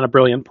touched on a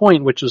brilliant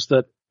point, which is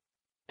that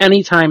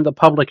anytime the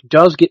public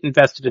does get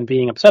invested in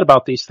being upset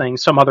about these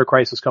things, some other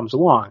crisis comes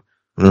along.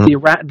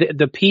 Mm-hmm.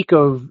 The peak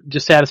of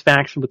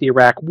dissatisfaction with the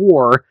Iraq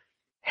War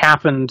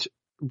happened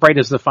right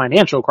as the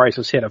financial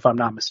crisis hit, if I'm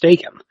not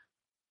mistaken.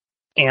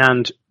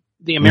 And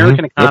the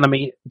American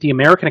economy,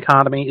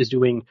 is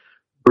doing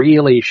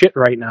really shit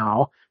right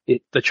now.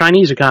 The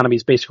Chinese economy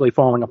is basically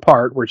falling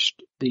apart, which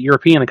the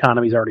European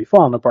economy is already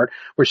falling apart.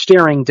 We're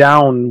staring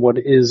down what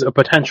is a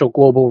potential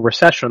global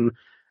recession,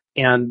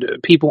 and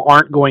people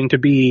aren't going to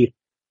be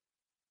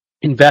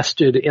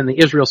invested in the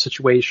Israel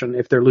situation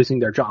if they're losing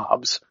their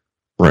jobs.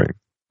 Right.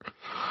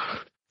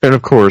 And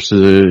of course,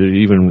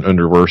 even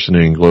under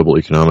worsening global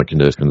economic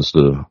conditions,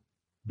 the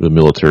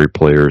military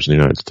players in the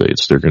United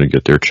States, they're going to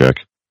get their check.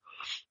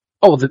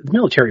 Oh, the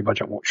military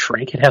budget won't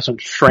shrink. It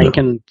hasn't shrank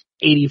in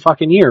 80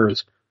 fucking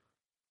years.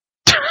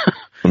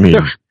 I mean,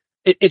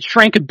 it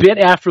shrank a bit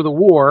after the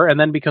war, and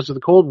then because of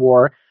the Cold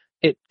War,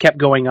 it kept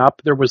going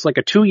up. There was like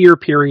a 2-year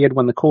period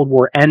when the Cold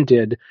War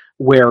ended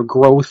where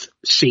growth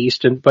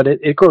ceased, but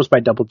it grows by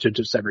double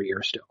digits every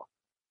year still.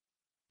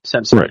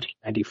 Since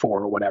 1994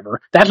 or whatever.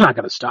 That's not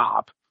going to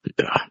stop.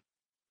 Yeah.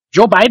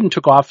 Joe Biden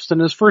took office in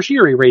his first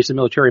year. He raised the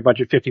military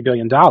budget $50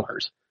 billion.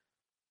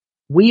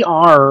 We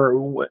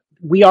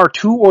are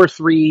 2 or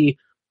 3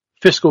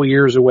 fiscal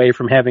years away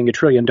from having $1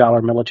 trillion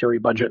military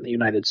budget in the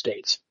United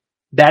States.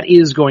 That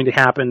is going to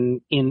happen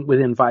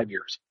within 5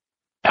 years.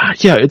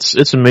 Yeah,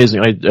 it's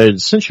amazing. I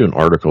sent you an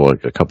article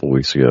like a couple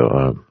weeks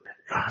ago.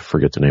 I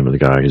forget the name of the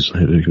guy.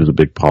 He was a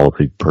big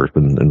policy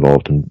person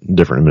involved in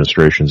different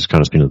administrations,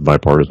 kind of seen as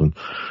bipartisan.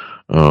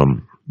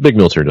 Big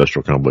military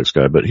industrial complex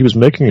guy, but he was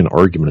making an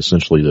argument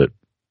essentially that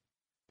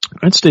the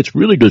United States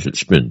really doesn't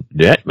spend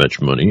that much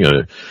money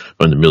on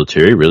the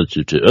military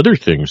relative to other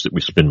things that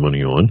we spend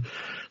money on.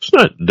 It's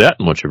not that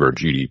much of our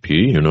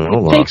GDP, you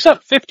know. It takes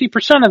up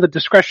 50% of the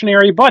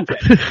discretionary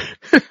budget.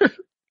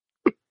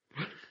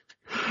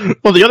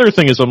 Well, the other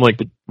thing is, I'm like,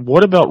 but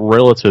what about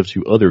relative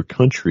to other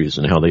countries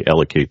and how they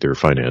allocate their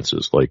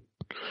finances? Like,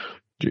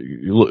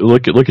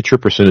 look at your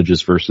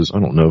percentages versus, I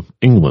don't know,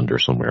 England or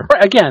somewhere.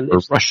 Again, or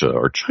Russia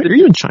or China, or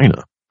even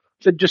China.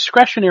 The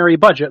discretionary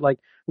budget, like,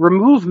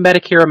 remove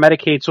Medicare,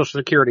 Medicaid, Social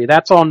Security.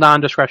 That's all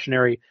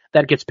non-discretionary.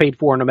 That gets paid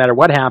for no matter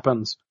what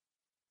happens.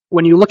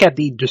 When you look at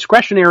the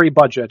discretionary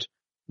budget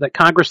that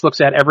Congress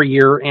looks at every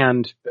year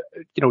and,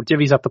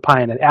 divvies up the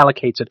pie and it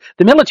allocates it,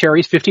 the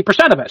military is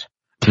 50% of it.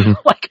 Mm-hmm.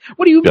 Like,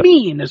 what do you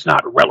mean it's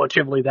not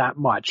relatively that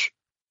much?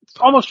 It's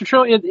almost $1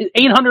 trillion,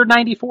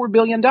 $894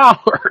 billion.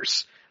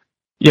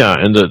 Yeah,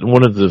 and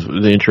one of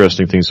the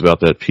interesting things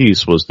about that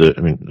piece was that,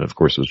 I mean, of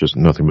course, it was just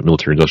nothing but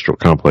military-industrial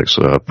complex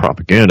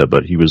propaganda,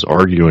 but he was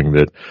arguing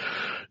that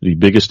the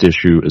biggest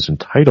issue is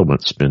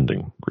entitlement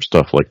spending for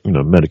stuff like,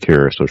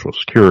 Medicare, Social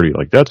Security,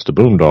 like that's the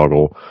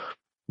boondoggle.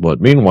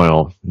 But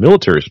meanwhile,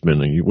 military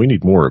spending, we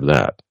need more of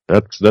that.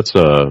 That's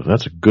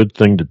a good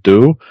thing to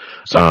do.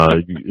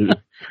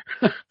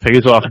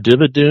 Pays off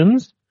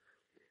dividends.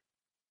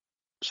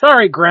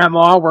 Sorry,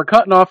 Grandma, we're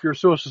cutting off your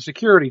Social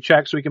Security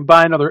check so we can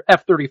buy another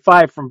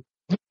F-35 from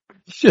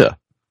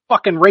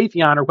fucking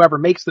Raytheon or whoever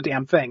makes the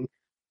damn thing.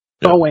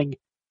 Boeing.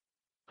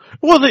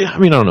 Well, I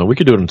don't know. We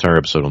could do an entire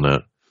episode on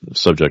that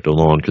subject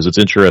alone because it's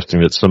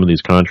interesting that some of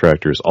these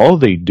contractors, all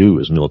they do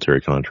is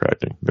military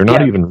contracting. They're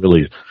not even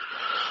really...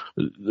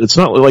 It's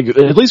not like,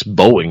 at least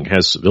Boeing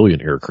has civilian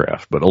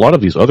aircraft, but a lot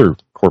of these other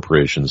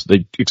corporations,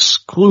 they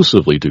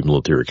exclusively do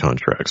military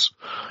contracts.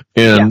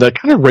 And that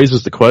kind of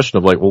raises the question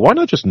of like, well, why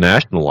not just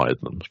nationalize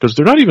them? Because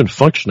they're not even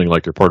functioning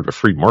like they're part of a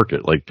free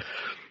market. Like,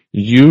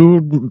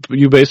 you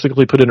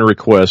basically put in a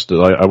request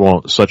that I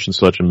want such and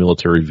such a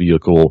military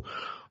vehicle,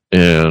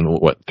 and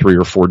 3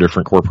 or 4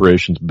 different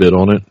corporations bid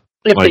on it.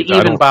 If they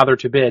even bother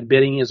to bid.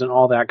 Bidding isn't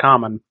all that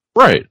common.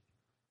 Right.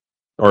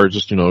 Or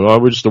just,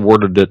 we just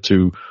awarded it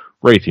to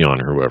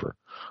Raytheon or whoever.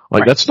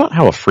 Like, that's not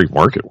how a free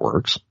market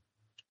works.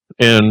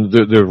 And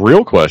the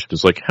real question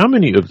is, like, how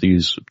many of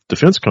these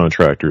defense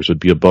contractors would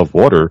be above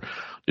water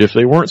if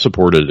they weren't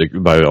supported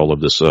by all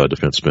of this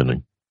defense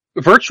spending?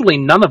 Virtually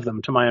none of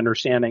them, to my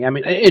understanding. I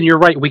mean, and you're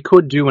right, we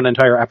could do an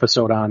entire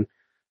episode on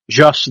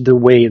just the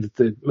way that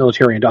the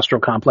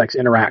military-industrial complex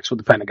interacts with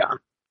the Pentagon.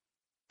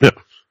 Yeah.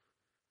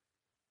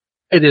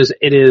 It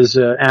is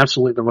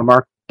absolutely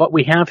remarkable. But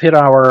we have hit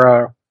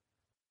our...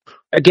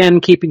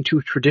 Again, keeping to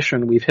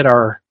tradition, we've hit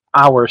our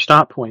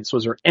stop points.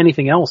 Was there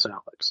anything else,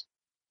 Alex?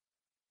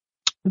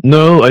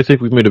 No, I think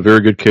we've made a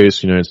very good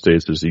case. The United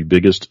States is the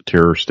biggest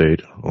terror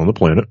state on the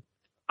planet.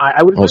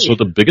 I would agree. Also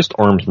the biggest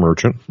arms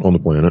merchant on the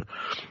planet.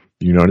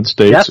 The United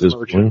States is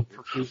going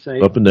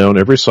up and down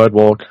every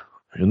sidewalk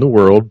in the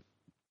world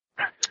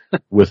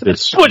with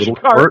its little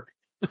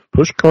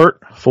push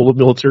cart full of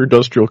military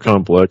industrial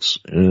complex,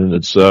 and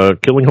it's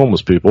killing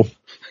homeless people.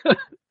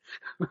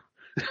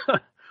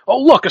 Oh,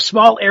 look, a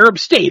small Arab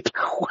state.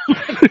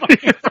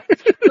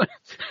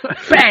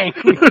 Bang!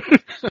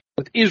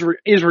 With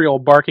Israel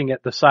barking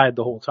at the side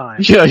the whole time.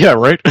 Yeah,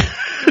 right?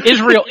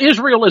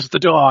 Israel is the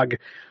dog.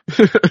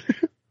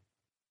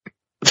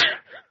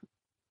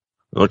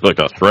 Look like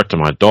a threat to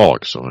my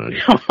dog, so.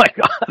 Oh my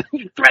God,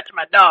 you threat to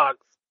my dog.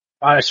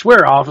 I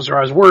swear, officer,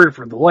 I was worried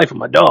for the life of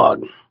my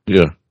dog.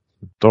 Yeah,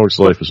 dog's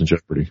life is in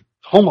jeopardy.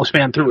 Homeless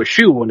man threw a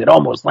shoe and it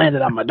almost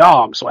landed on my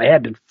dog, so I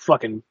had to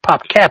fucking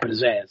pop a cap in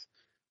his ass.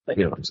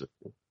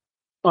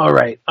 All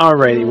right,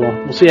 alrighty,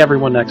 we'll see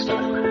everyone next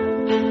time.